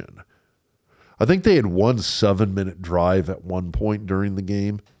possession. I think they had 1 7-minute drive at one point during the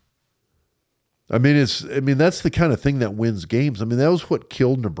game. That's the kind of thing that wins games. That was what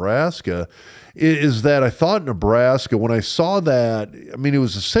killed Nebraska, is that I thought Nebraska, when I saw that, it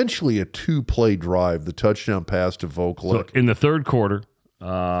was essentially a 2-play drive, the touchdown pass to Vokalek. So in the third quarter,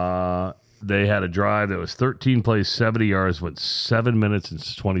 they had a drive that was 13 plays, 70 yards, went 7 minutes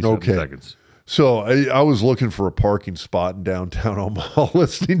and 27 seconds. So I was looking for a parking spot in downtown Omaha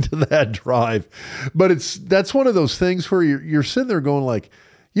listening to that drive. But that's one of those things where you're sitting there going like,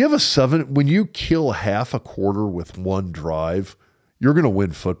 you have when you kill half a quarter with one drive, you're going to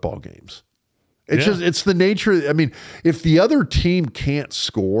win football games. It's the nature. If the other team can't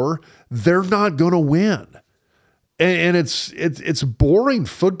score, they're not going to win. And it's boring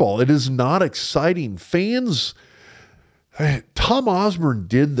football. It is not exciting. Fans, Tom Osborne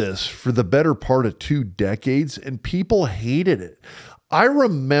did this for the better part of 2 decades, and people hated it. I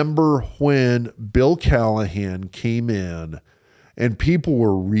remember when Bill Callahan came in, and people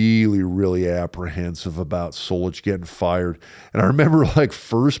were really, really apprehensive about Solich getting fired. And I remember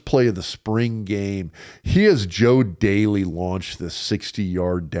first play of the spring game, he has Joe Daly launch this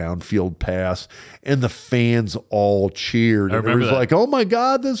 60-yard downfield pass, and the fans all cheered. And it was like, oh my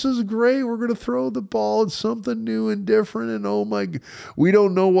God, this is great. We're going to throw the ball. It's something new and different. And oh my, we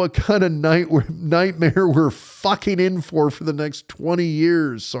don't know what kind of nightmare we're fucking in for the next 20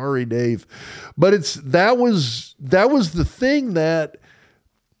 years. Sorry, Dave. But that was the thing that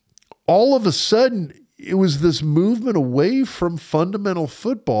all of a sudden it was this movement away from fundamental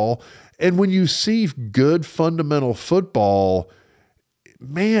football. And when you see good fundamental football,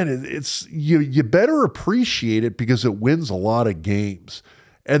 man, it's you better appreciate it because it wins a lot of games.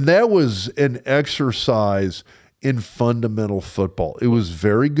 And that was an exercise in fundamental football. It was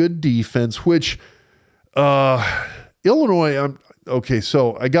very good defense, which Illinois, okay,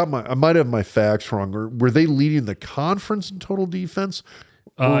 so I might have my facts wrong. Or were they leading the conference in total defense?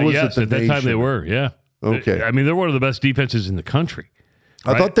 Yes, at that time they were, yeah. Okay. They're one of the best defenses in the country.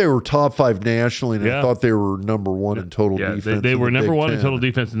 I thought they were top 5 nationally, and Yeah. I thought they were number 1 in total defense. They were in the number Big 1 in Ten. total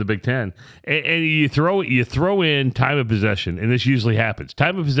defense in the Big Ten. And you throw in time of possession, and this usually happens.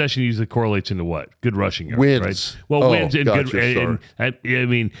 Time of possession usually correlates into what? Good rushing yards, Wins. right? Well, wins and gotcha, good. sorry. I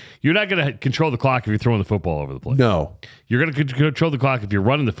mean, you're not going to control the clock if you're throwing the football over the place. No. You're going to control the clock if you're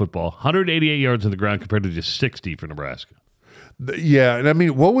running the football. 188 yards on the ground compared to just 60 for Nebraska. Yeah, and I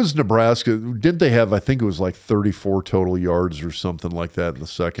mean, what was Nebraska? Didn't they have, I think it was like 34 total yards or something like that in the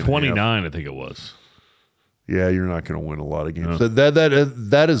second 29, half? I think it was. Yeah, you're not going to win a lot of games.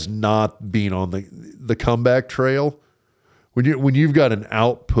 That is not being on the comeback trail. When you've got an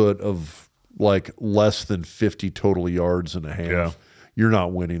output of like less than 50 total yards and a half, you're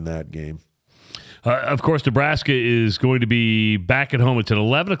not winning that game. Of course, Nebraska is going to be back at home. It's an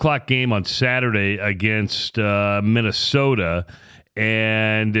 11 o'clock game on Saturday against Minnesota.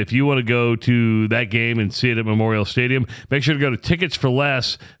 And if you want to go to that game and see it at Memorial Stadium, make sure to go to Tickets for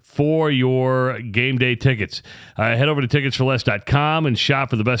Less for your game day tickets. Head over to ticketsforless.com and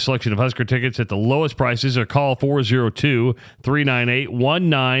shop for the best selection of Husker tickets at the lowest prices, or call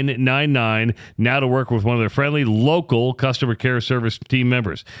 402-398-1999 now to work with one of their friendly local customer care service team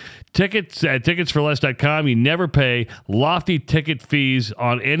members. Tickets at ticketsforless.com. You never pay lofty ticket fees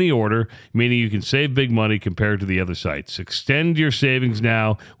on any order, meaning you can save big money compared to the other sites. Extend your savings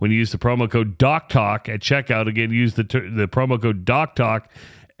now when you use the promo code DocTalk at checkout. Again, use the promo code DocTalk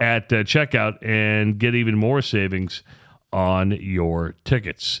at checkout and get even more savings on your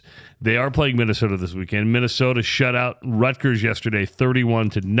tickets. They are playing Minnesota this weekend. Minnesota shut out Rutgers yesterday,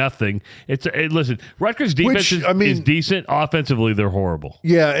 31-0. Listen, Rutgers' defense is decent. Offensively, they're horrible.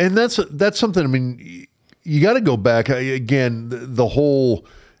 Yeah, and that's something. I mean, you got to go back again. The whole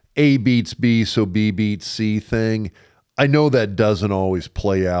A beats B, so B beats C thing. I know that doesn't always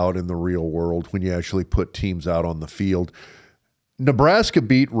play out in the real world when you actually put teams out on the field. Nebraska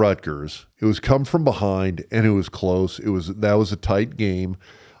beat Rutgers. It was come from behind, and it was close. That was a tight game.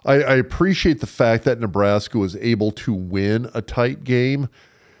 I appreciate the fact that Nebraska was able to win a tight game,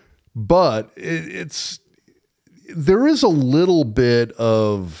 but there is a little bit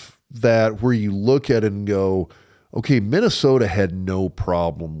of that where you look at it and go, okay, Minnesota had no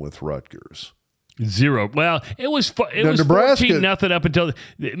problem with Rutgers. 0. Well, it was Nebraska 14-0 up until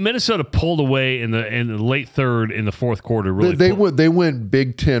Minnesota pulled away in the late third in the fourth quarter. Really, they went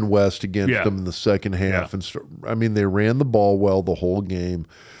Big Ten West against them in the second half, and they ran the ball well the whole game.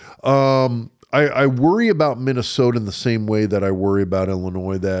 I worry about Minnesota in the same way that I worry about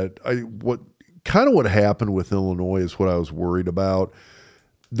Illinois. What happened with Illinois is what I was worried about.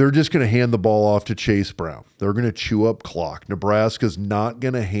 They're just going to hand the ball off to Chase Brown. They're going to chew up clock. Nebraska's not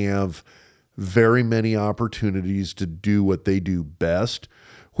going to have very many opportunities to do what they do best,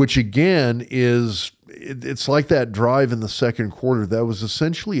 which again it's like that drive in the second quarter. That was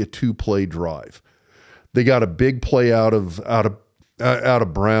essentially a 2-play drive. They got a big play out of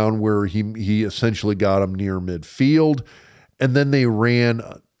Brown where he essentially got him near midfield, and then they ran.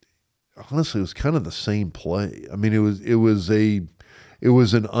 Honestly, it was kind of the same play. I mean, it was an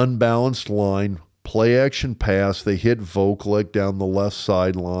unbalanced line, play action pass. They hit Vokalek down the left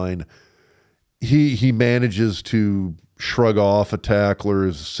sideline. He manages to shrug off a tackler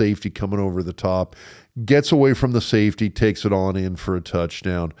as a safety coming over the top, gets away from the safety, takes it on in for a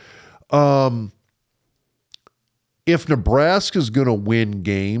touchdown. If Nebraska's going to win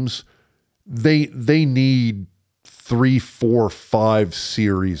games, they need 3, 4, 5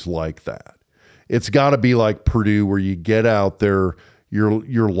 series like that. It's got to be like Purdue, where you get out there,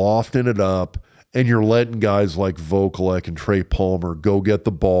 you're lofting it up, and you're letting guys like Vokalek and Trey Palmer go get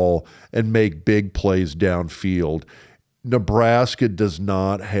the ball and make big plays downfield. Nebraska does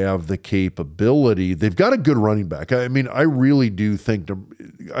not have the capability. They've got a good running back. I mean, I really do think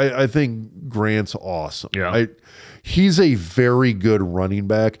I think Grant's awesome. Yeah. He's a very good running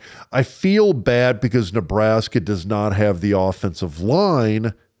back. I feel bad because Nebraska does not have the offensive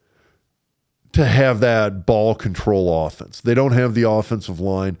line to have that ball control offense. They don't have the offensive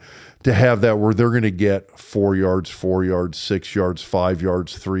line to have that where they're going to get 4 yards, 4 yards, 6 yards, 5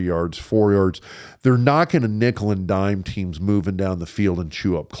 yards, 3 yards, 4 yards. They're not going to nickel and dime teams moving down the field and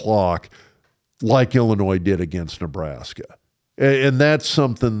chew up clock like Illinois did against Nebraska. And that's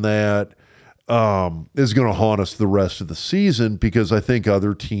something that is going to haunt us the rest of the season, because I think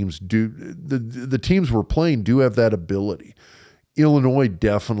other teams do. The teams we're playing do have that ability. Illinois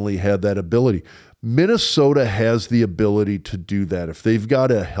definitely had that ability. Minnesota has the ability to do that. If they've got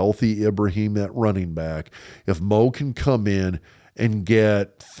a healthy Ibrahim at running back, if Mo can come in and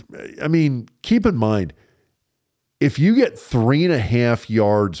keep in mind, if you get 3.5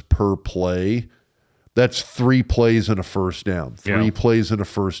 yards per play, That's 3 plays and a first down, 3 Yeah. plays and a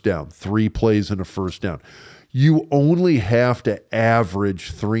first down, 3 plays and a first down. You only have to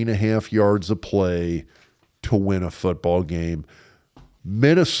average 3.5 yards a play to win a football game.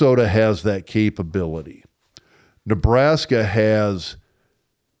 Minnesota has that capability. Nebraska has,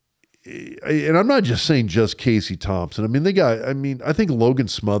 and I'm not just saying just Casey Thompson. I think Logan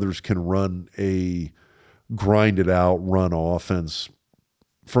Smothers can run a grinded out run offense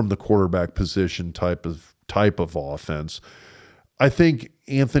from the quarterback position type of offense. I think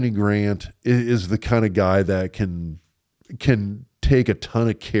Anthony Grant is the kind of guy that can take a ton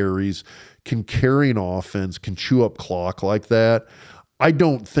of carries, can carry an offense, can chew up clock like that. I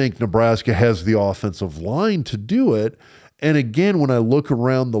don't think Nebraska has the offensive line to do it. And again, when I look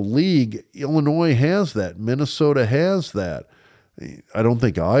around the league, Illinois has that. Minnesota has that. I don't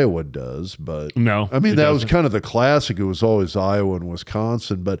think Iowa does, but No, I mean, it that was doesn't. kind of the classic. It was always Iowa and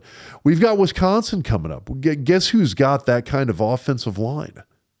Wisconsin, but we've got Wisconsin coming up. Guess who's got that kind of offensive line?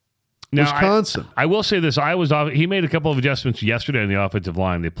 Now, Wisconsin. I will say this: he made a couple of adjustments yesterday on the offensive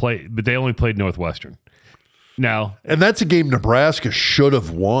line. But they only played Northwestern. Now, And that's a game Nebraska should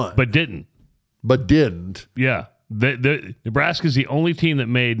have won, but didn't. but didn't. Yeah, Nebraska's the only team that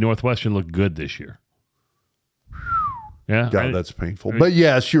made Northwestern look good this year. Yeah, God, that's painful. But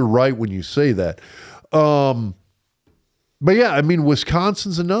yes, you're right when you say that. But yeah, I mean,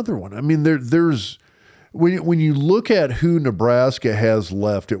 Wisconsin's another one. I mean, there's when you look at who Nebraska has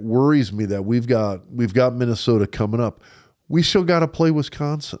left, it worries me that we've got Minnesota coming up. We still got to play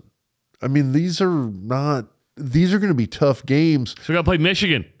Wisconsin. I mean, these are going to be tough games, So we got to play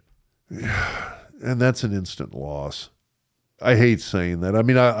Michigan. and that's an instant loss. I hate saying that. I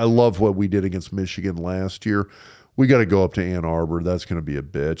mean, I love what we did against Michigan last year. We got to go up to Ann Arbor. That's going to be a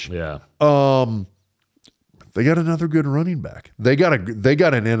bitch. Yeah. They got another good running back. They got an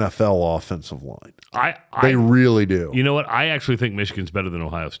NFL offensive line. They I really do. you know what? I actually think Michigan's better than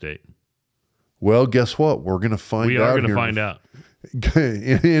Ohio State. Well, guess what? We're going to find out. We are going to here find out.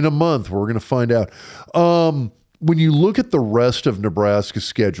 in a month. We're going to find out. When you look at the rest of Nebraska's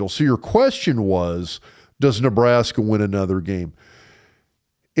schedule, so your question was, does Nebraska win another game?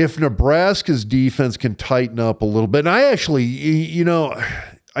 If Nebraska's defense can tighten up a little bit, and I actually,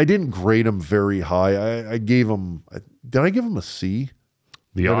 I didn't grade them very high. I gave them, did I give them a C?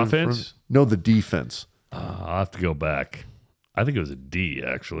 The Right in offense? front? No, the defense. I'll have to go back. I think it was a D,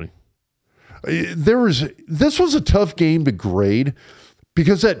 actually. This was a tough game to grade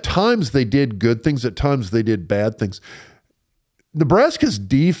because at times they did good things, at times they did bad things. Nebraska's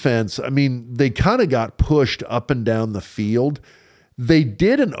defense, I mean, they kind of got pushed up and down the field. They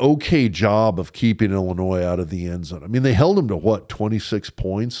did an okay job of keeping Illinois out of the end zone. I mean, they held them to 26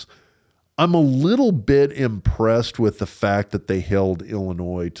 points? I'm a little bit impressed with the fact that they held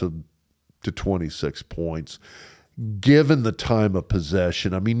Illinois to 26 points, given the time of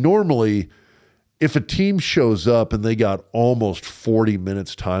possession. I mean, normally, if a team shows up and they got almost 40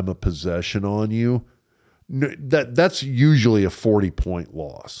 minutes time of possession on you, that's usually a 40-point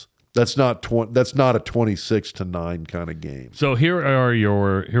loss. That's not a 26-9 kind of game. So here are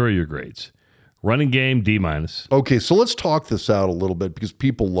your grades. Running game, D minus. Okay, so let's talk this out a little bit because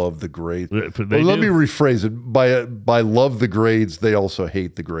people love the grades. They Let me do. rephrase it. By love the grades, they also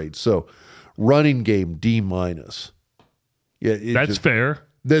hate the grades. So running game, D minus. Yeah, That's fair.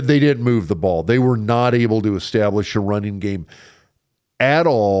 They didn't move the ball. They were not able to establish a running game at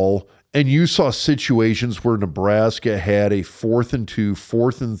all. And you saw situations where Nebraska had a 4th and 2,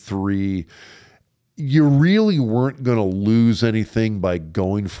 4th and 3. You really weren't going to lose anything by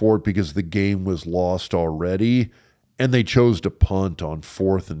going for it because the game was lost already. And they chose to punt on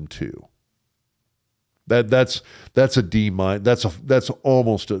 4th and 2. That's a D minus. That's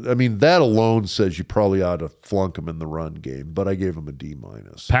almost I mean, that alone says you probably ought to flunk them in the run game, but I gave them a D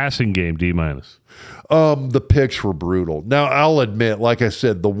minus. Passing game, D minus. The picks were brutal. Now, I'll admit, like I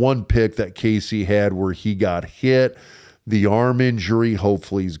said, the one pick that Casey had where he got hit, the arm injury,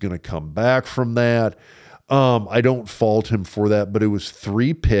 hopefully he's going to come back from that. I don't fault him for that, but it was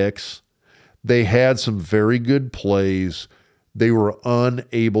 3 picks. They had some very good plays. They were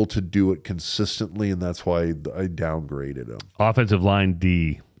unable to do it consistently, and that's why I downgraded them. Offensive line,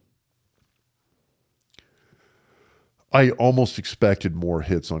 D. I almost expected more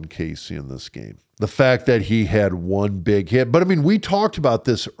hits on Casey in this game. The fact that he had one big hit. But, I mean, we talked about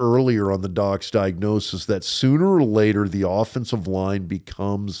this earlier on the Doc's Diagnosis, that sooner or later the offensive line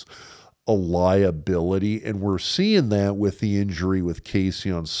becomes a liability, and we're seeing that with the injury with Casey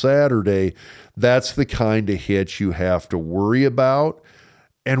on Saturday. That's the kind of hit you have to worry about,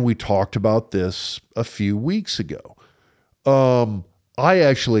 and we talked about this a few weeks ago. I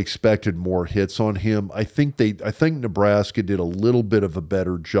actually expected more hits on him. I think Nebraska did a little bit of a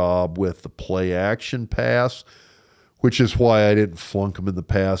better job with the play action pass, which is why I didn't flunk them in the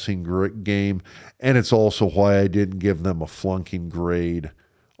passing game. And it's also why I didn't give them a flunking grade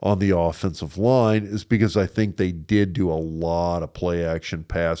on the offensive line, is because I think they did do a lot of play action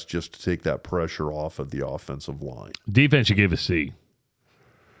pass just to take that pressure off of the offensive line. Defense, you gave a C.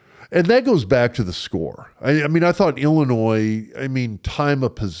 And that goes back to the score. I mean, I thought Illinois, time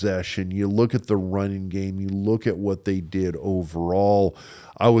of possession, you look at the running game, you look at what they did overall.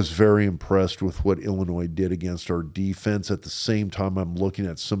 I was very impressed with what Illinois did against our defense. At the same time, I'm looking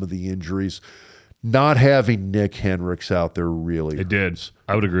at some of the injuries. Not having Nick Henricks out there really It did.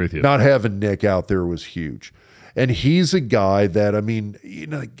 I would agree with you. Not having Nick out there was huge. And he's a guy that,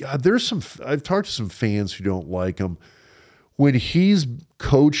 I've talked to some fans who don't like him. When he's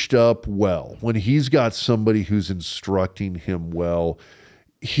coached up well, when he's got somebody who's instructing him well,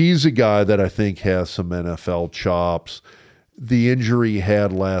 he's a guy that I think has some NFL chops. The injury he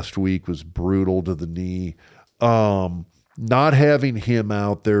had last week was brutal to the knee. Not having him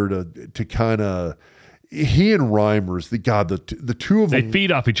out there to kind of, he and Reimers, the two of them, they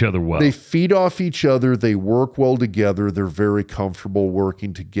feed off each other well. They feed off each other. They work well together. They're very comfortable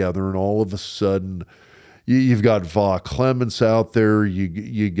working together. And all of a sudden, you've got Va Clements out there.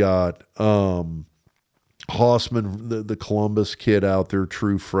 You got Hausman, the Columbus kid out there,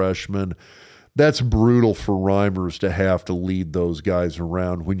 true freshman. That's brutal for Reimers to have to lead those guys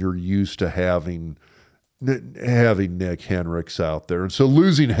around when you're used to having Nick Henricks out there. And so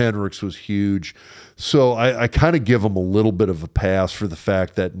losing Henricks was huge. So I kind of give him a little bit of a pass for the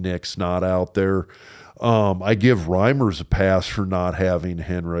fact that Nick's not out there. I give Reimers a pass for not having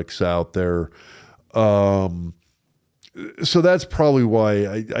Henricks out there. So that's probably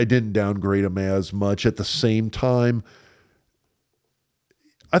why I didn't downgrade him as much. At the same time,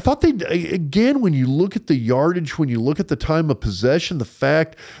 I thought when you look at the yardage, when you look at the time of possession, I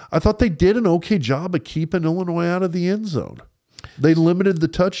thought they did an okay job of keeping Illinois out of the end zone. They limited the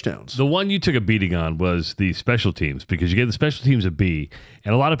touchdowns. The one you took a beating on was the special teams, because you gave the special teams a B,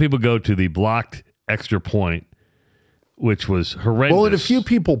 and a lot of people go to the blocked extra point, which was horrendous. Well, and a few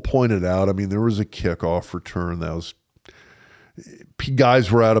people pointed out, there was a kickoff return that was,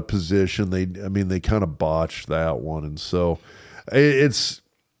 guys were out of position. They kind of botched that one. And so it's,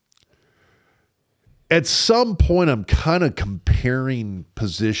 at some point, I'm kind of comparing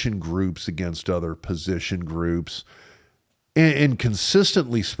position groups against other position groups, and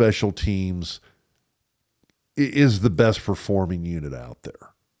consistently special teams is the best performing unit out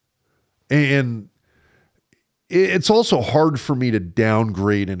there. And it's also hard for me to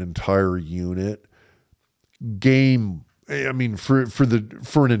downgrade an entire unit for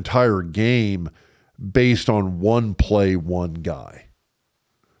an entire game based on one play, one guy.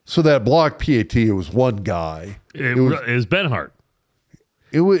 So that block PAT, it was one guy. It was Benhart.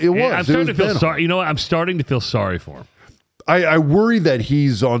 It was. I'm starting to feel sorry. You know what? I'm starting to feel sorry for him. I worry that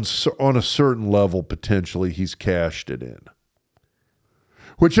he's on a certain level, potentially he's cashed it in.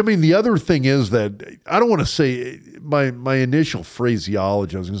 Which, the other thing is that, I don't want to say my initial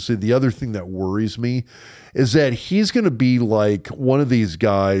phraseology, I was going to say the other thing that worries me is that he's going to be like one of these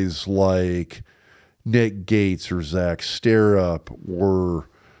guys like Nick Gates or Zach Sterup or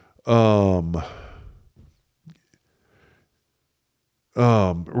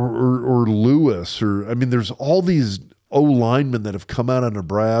Lewis, or there's all these O-linemen that have come out of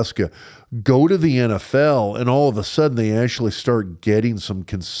Nebraska, go to the NFL, and all of a sudden they actually start getting some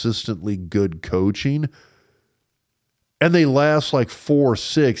consistently good coaching, and they last like 4,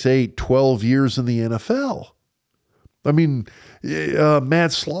 6, 8, 12 years in the NFL.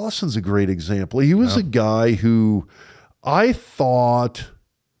 Matt Slauson's a great example. He was a guy who I thought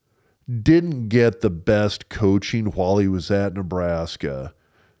didn't get the best coaching while he was at Nebraska.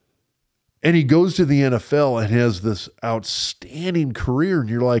 And he goes to the NFL and has this outstanding career. And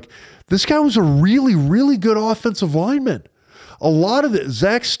you're like, this guy was a really, really good offensive lineman. A lot of it,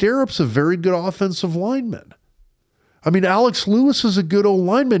 Zach Sterup's a very good offensive lineman. Alex Lewis is a good old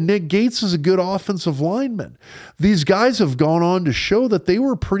lineman. Nick Gates is a good offensive lineman. These guys have gone on to show that they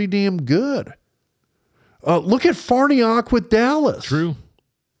were pretty damn good. Look at Farniok with Dallas. True.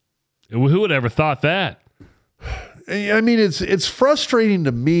 Who would ever thought that? It's frustrating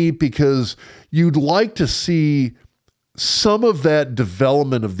to me because you'd like to see some of that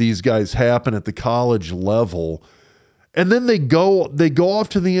development of these guys happen at the college level, and then they go off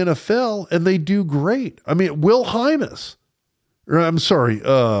to the NFL and they do great. Will Hymas, I'm sorry,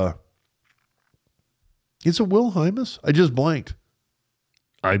 is it Will Hymas? I just blanked.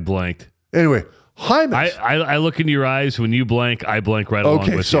 I blanked. Anyway, Hymas. I look into your eyes when you blank. I blank right along with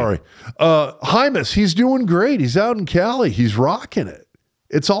you. Okay, sorry. Hymas, he's doing great. He's out in Cali. He's rocking it.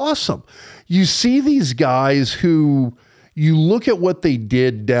 It's awesome. You see these guys who you look at what they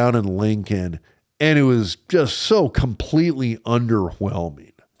did down in Lincoln, and it was just so completely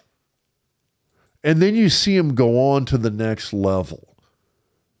underwhelming. And then you see him go on to the next level.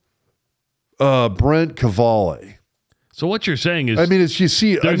 Brent Cavalli. So what you're saying is, it's you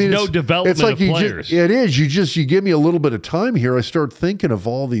see. There's no development it's like of players. It is. You give me a little bit of time here. I start thinking of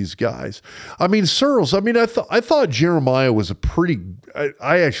all these guys. Searles. I thought Jeremiah was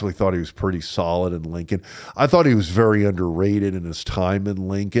I actually thought he was pretty solid in Lincoln. I thought he was very underrated in his time in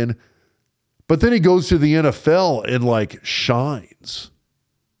Lincoln. But then he goes to the NFL and shines.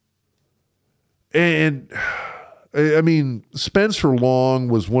 And Spencer Long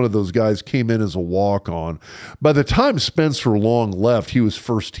was one of those guys, came in as a walk-on. By the time Spencer Long left, he was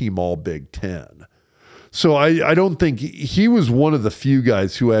first team all Big Ten. So I don't think he was one of the few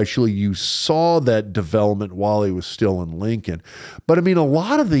guys who actually you saw that development while he was still in Lincoln. But a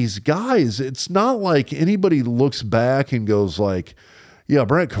lot of these guys, it's not like anybody looks back and goes yeah,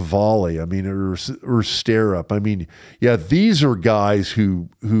 Brent Cavalli, or Sterup. These are guys who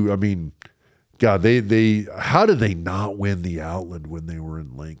God, they how did they not win the Outland when they were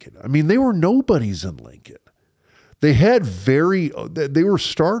in Lincoln? They were nobodies in Lincoln. They were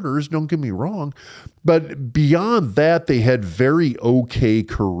starters, don't get me wrong, but beyond that, they had very okay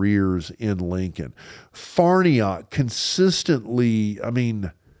careers in Lincoln. Farniok consistently,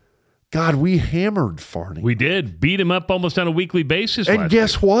 God, we hammered Farniok. We did. Beat him up almost on a weekly basis. And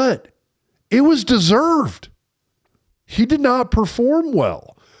guess what? It was deserved. He did not perform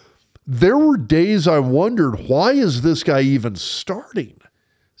well. There were days I wondered, why is this guy even starting?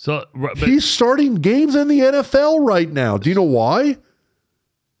 He's starting games in the NFL right now. Do you know why?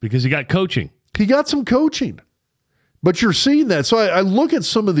 Because he got coaching. He got some coaching. But you're seeing that. So I look at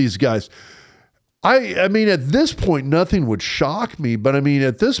some of these guys. At this point, nothing would shock me. But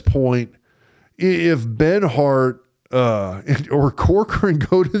at this point, if Ben Hart or Corcoran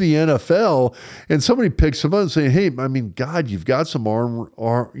go to the NFL and somebody picks him up and say, hey, God, you've got some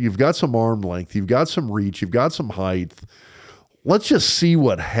you've got some arm length, you've got some reach, you've got some height. Let's just see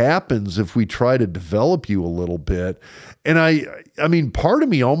what happens if we try to develop you a little bit. And part of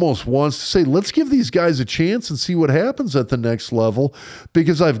me almost wants to say, let's give these guys a chance and see what happens at the next level,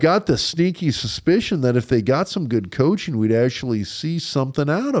 because I've got this sneaky suspicion that if they got some good coaching, we'd actually see something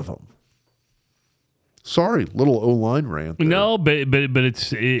out of them. Sorry, little O-line rant there. No, but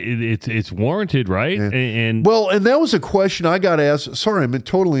it's warranted, right? And that was a question I got asked. Sorry, I'm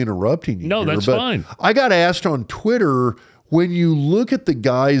totally interrupting you. No, that's fine. I got asked on Twitter, when you look at the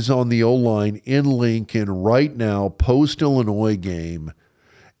guys on the O-line in Lincoln right now, post-Illinois game,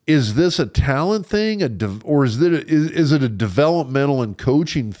 is this a talent thing, or is it a developmental and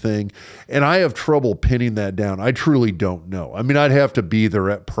coaching thing? And I have trouble pinning that down. I truly don't know. I'd have to be there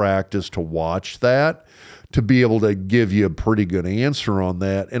at practice to watch that to be able to give you a pretty good answer on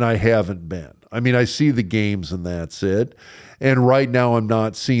that, and I haven't been. I see the games and that's it. And right now I'm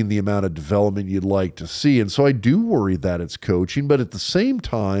not seeing the amount of development you'd like to see. And so I do worry that it's coaching, but at the same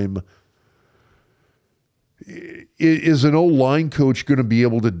time, is an O-line coach going to be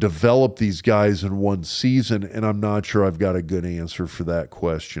able to develop these guys in one season? And I'm not sure I've got a good answer for that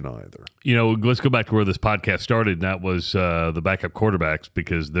question either. Let's go back to where this podcast started, and that was the backup quarterbacks,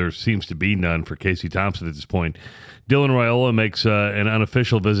 because there seems to be none for Casey Thompson at this point. Dylan Raiola makes an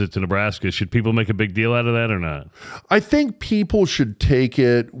unofficial visit to Nebraska. Should people make a big deal out of that or not? I think people should take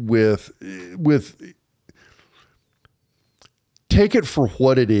it take it for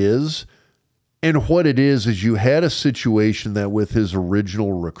what it is. And what it is you had a situation that with his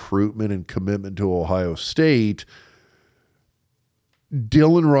original recruitment and commitment to Ohio State,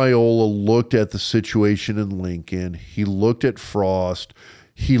 Dylan Raiola looked at the situation in Lincoln. He looked at Frost.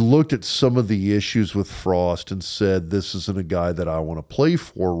 He looked at some of the issues with Frost and said, this isn't a guy that I want to play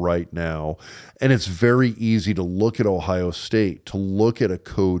for right now. And it's very easy to look at Ohio State, to look at a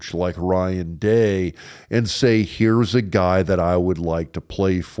coach like Ryan Day and say, here's a guy that I would like to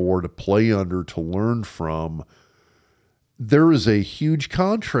play for, to play under, to learn from. There is a huge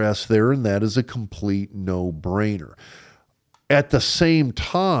contrast there, and that is a complete no-brainer. At the same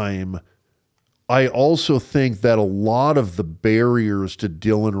time, I also think that a lot of the barriers to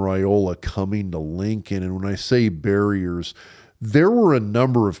Dylan Raiola coming to Lincoln, and when I say barriers, there were a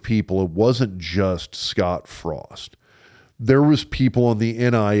number of people. It wasn't just Scott Frost. There was people on the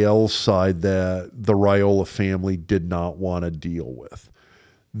NIL side that the Raiola family did not want to deal with.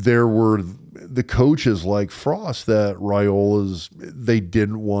 there were the coaches like Frost that they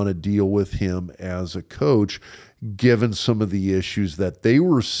didn't want to deal with him as a coach, given some of the issues that they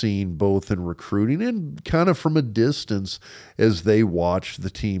were seeing both in recruiting and kind of from a distance as they watched the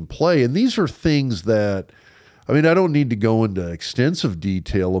team play. And these are things that, I mean, I don't need to go into extensive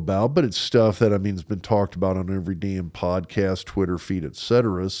detail about, but it's stuff that, I mean, has been talked about on every damn podcast, Twitter feed, et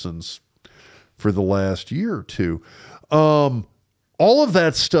cetera, since for the last year or two. All of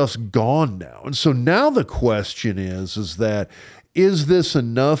that stuff's gone now. And so now the question is this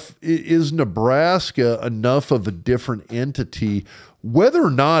enough? Is Nebraska enough of a different entity, whether or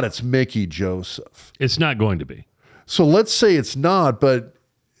not it's Mickey Joseph? It's not going to be. So let's say it's not, but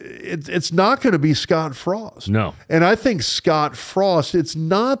it's not going to be Scott Frost. No. And I think Scott Frost, it's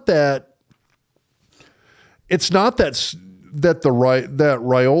not that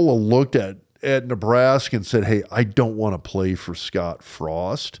Raiola looked at Nebraska and said, hey, I don't want to play for Scott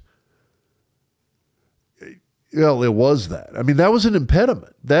Frost. Well, it was that. I mean, that was an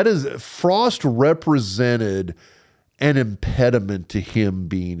impediment. Frost represented an impediment to him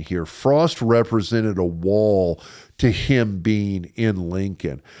being here. Frost represented a wall to him being in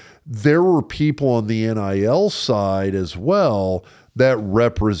Lincoln. There were people on the NIL side as well that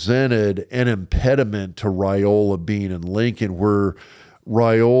represented an impediment to Raiola being in Lincoln, where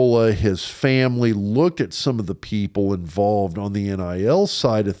Raiola, his family, looked at some of the people involved on the NIL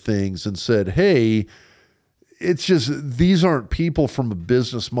side of things and said, hey, it's just, these aren't people from a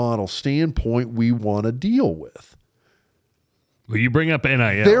business model standpoint we want to deal with. Well, you bring up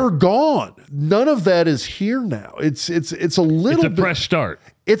NIL. They're gone. None of that is here now. It's a little bit, fresh start.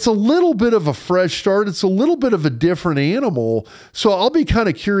 It's a little bit of a fresh start. It's a little bit of a different animal. So I'll be kind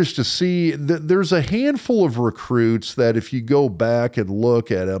of curious to see that there's a handful of recruits that if you go back and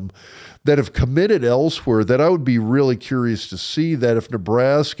look at them that have committed elsewhere, that I would be really curious to see that if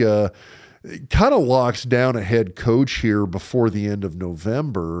Nebraska kind of locks down a head coach here before the end of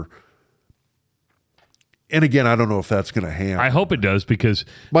November. And again, I don't know if that's going to happen. I hope it does, because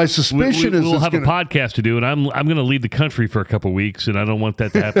my suspicion is we'll have a podcast to do, and I'm going to leave the country for a couple of weeks, and I don't want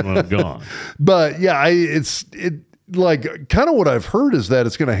that to happen when I'm gone. But yeah, like kind of what I've heard is that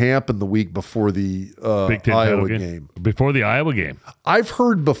it's going to happen the week before the Iowa game. Before the Iowa game. I've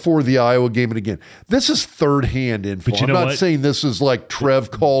heard before the Iowa game, and again, this is third-hand info. But I'm not saying this is like Trev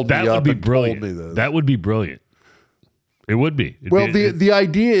called me up and told me this. That would be brilliant. It would be. The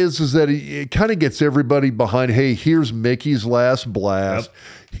idea is that it kind of gets everybody behind, hey, here's Mickey's last blast.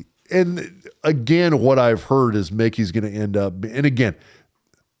 Yep. And again, what I've heard is Mickey's going to end up, and again,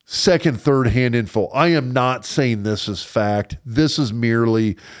 second, third-hand info. I am not saying this is fact. This is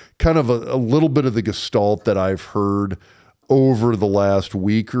merely kind of a little bit of the gestalt that I've heard over the last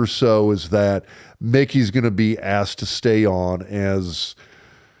week or so, is that Mickey's going to be asked to stay on as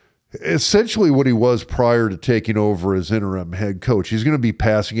essentially what he was prior to taking over as interim head coach. He's going to be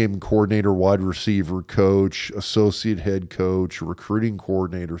passing game coordinator, wide receiver coach, associate head coach, recruiting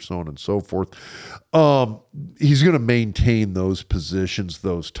coordinator, so on and so forth. He's going to maintain those positions,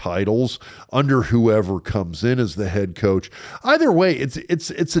 those titles under whoever comes in as the head coach. Either way, it's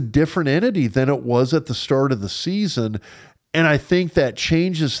a different entity than it was at the start of the season, and I think that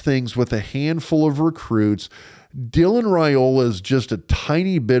changes things with a handful of recruits. Dylan Raiola is just a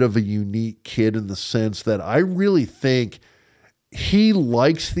tiny bit of a unique kid in the sense that I really think he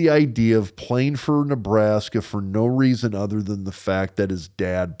likes the idea of playing for Nebraska for no reason other than the fact that his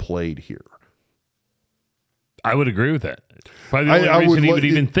dad played here. I would agree with that. Probably the only reason he would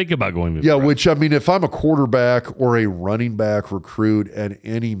even think about going to Nebraska. Which, I mean, if I'm a quarterback or a running back recruit at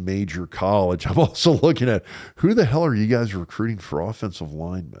any major college, I'm also looking at who the hell are you guys recruiting for offensive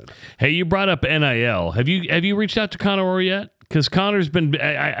linemen? Hey, you brought up NIL. Have you reached out to Connor Orr yet? Because Connor's been,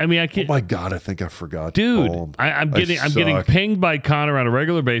 I can't. Oh my God, I think I forgot. Dude, I'm getting pinged by Connor on a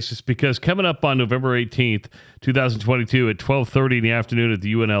regular basis, because coming up on November 18th, 2022 at 12:30 in the afternoon at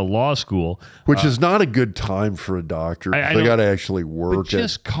the UNL Law School. Which is not a good time for a doctor. They got to actually work. But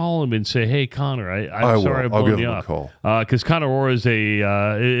just call him and say, hey, Connor, I'm sorry I'm blowing you off. Because Connor Orr is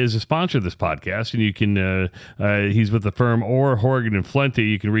a sponsor of this podcast, and you can, he's with the firm Orr, Horgan, and Flente.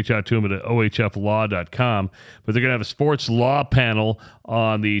 You can reach out to him at ohflaw.com. But they're going to have a sports law panel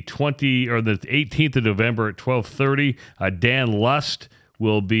on the 18th of November at 12:30. Dan Lust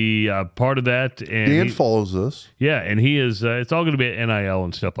will be part of that. And Dan follows us. Yeah, and he is. It's all going to be at NIL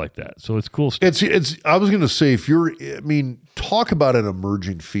and stuff like that. So it's cool stuff. I was going to say, talk about an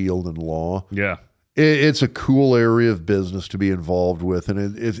emerging field in law. Yeah. It's a cool area of business to be involved with.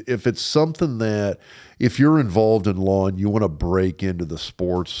 And if it's something that, if you're involved in law and you want to break into the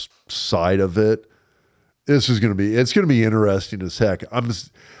sports side of it, It's going to be interesting as heck.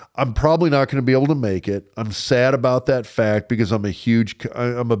 I'm probably not going to be able to make it. I'm sad about that fact because I'm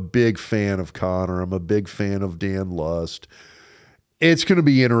a big fan of Connor. I'm a big fan of Dan Lust. It's going to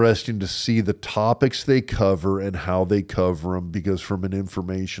be interesting to see the topics they cover and how they cover them, because from an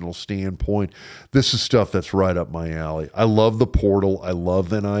informational standpoint, this is stuff that's right up my alley. I love the portal. I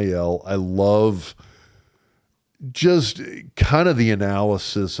love NIL. I love just kind of the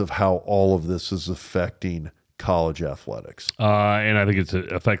analysis of how all of this is affecting college athletics. And I think it's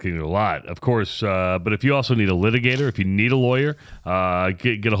affecting it a lot, of course. But if you also need a litigator, if you need a lawyer,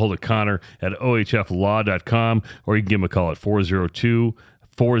 get a hold of Connor at ohflaw.com, or you can give him a call at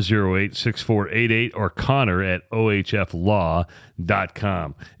 402-408-6488 or Connor at ohflaw.com.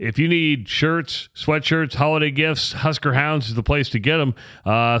 If you need shirts, sweatshirts, holiday gifts, Husker Hounds is the place to get them.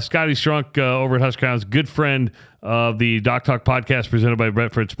 Scotty Strunk over at Husker Hounds, good friend of the Doc Talk podcast presented by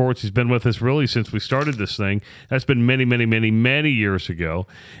Brentford Sports. He's been with us really since we started this thing. That's been many, many, many, many years ago.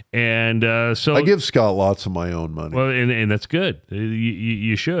 And so I give Scott lots of my own money. Well, and that's good.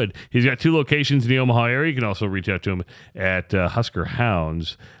 You should. He's got 2 locations in the Omaha area. You can also reach out to him at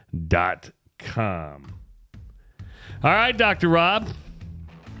huskerhounds.com. All right, Dr. Rob.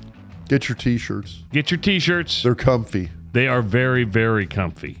 Get your T-shirts. Get your T-shirts. They're comfy. They are very, very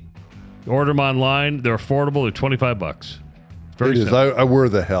comfy. Order them online. They're affordable. They're $25. It is. I wear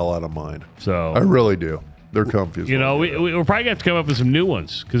the hell out of mine. So I really do. They're comfy. We're probably going to have to come up with some new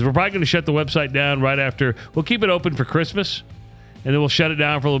ones, because we're probably going to shut the website down right after. We'll keep it open for Christmas, and then we'll shut it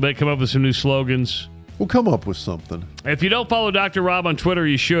down for a little bit, come up with some new slogans. We'll come up with something. If you don't follow Dr. Rob on Twitter,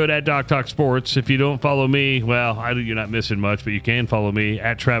 you should, at Doc Talk Sports. If you don't follow me, well, you're not missing much, but you can follow me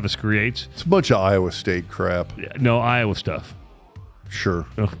at Travis Creates. It's a bunch of Iowa State crap. No, Iowa stuff. Sure.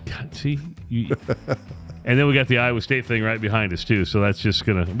 Oh, God, see? And then we got the Iowa State thing right behind us, too. So that's just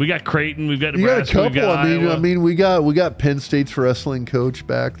going to... We got Creighton. We've got Nebraska. You got a couple. We've got Iowa. I mean, we got Penn State's wrestling coach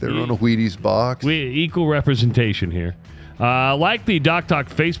back there on a Wheaties box. Equal representation here. Like the Doc Talk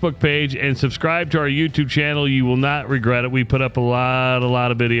Facebook page and subscribe to our YouTube channel. You will not regret it. We put up a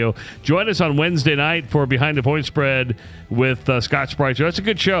lot of video. Join us on Wednesday night for Behind the Point Spread with Scott Spreitzer. That's a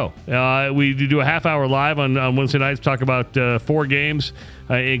good show. We do a half-hour live on Wednesday nights, talk about 4 games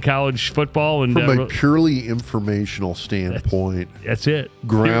in college football. And from a purely informational standpoint, that's it.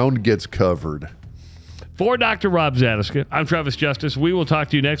 Ground gets covered. For Dr. Rob Zatechka, I'm Travis Justice. We will talk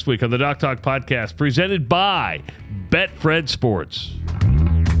to you next week on the Doc Talk podcast, presented by Betfred Sports.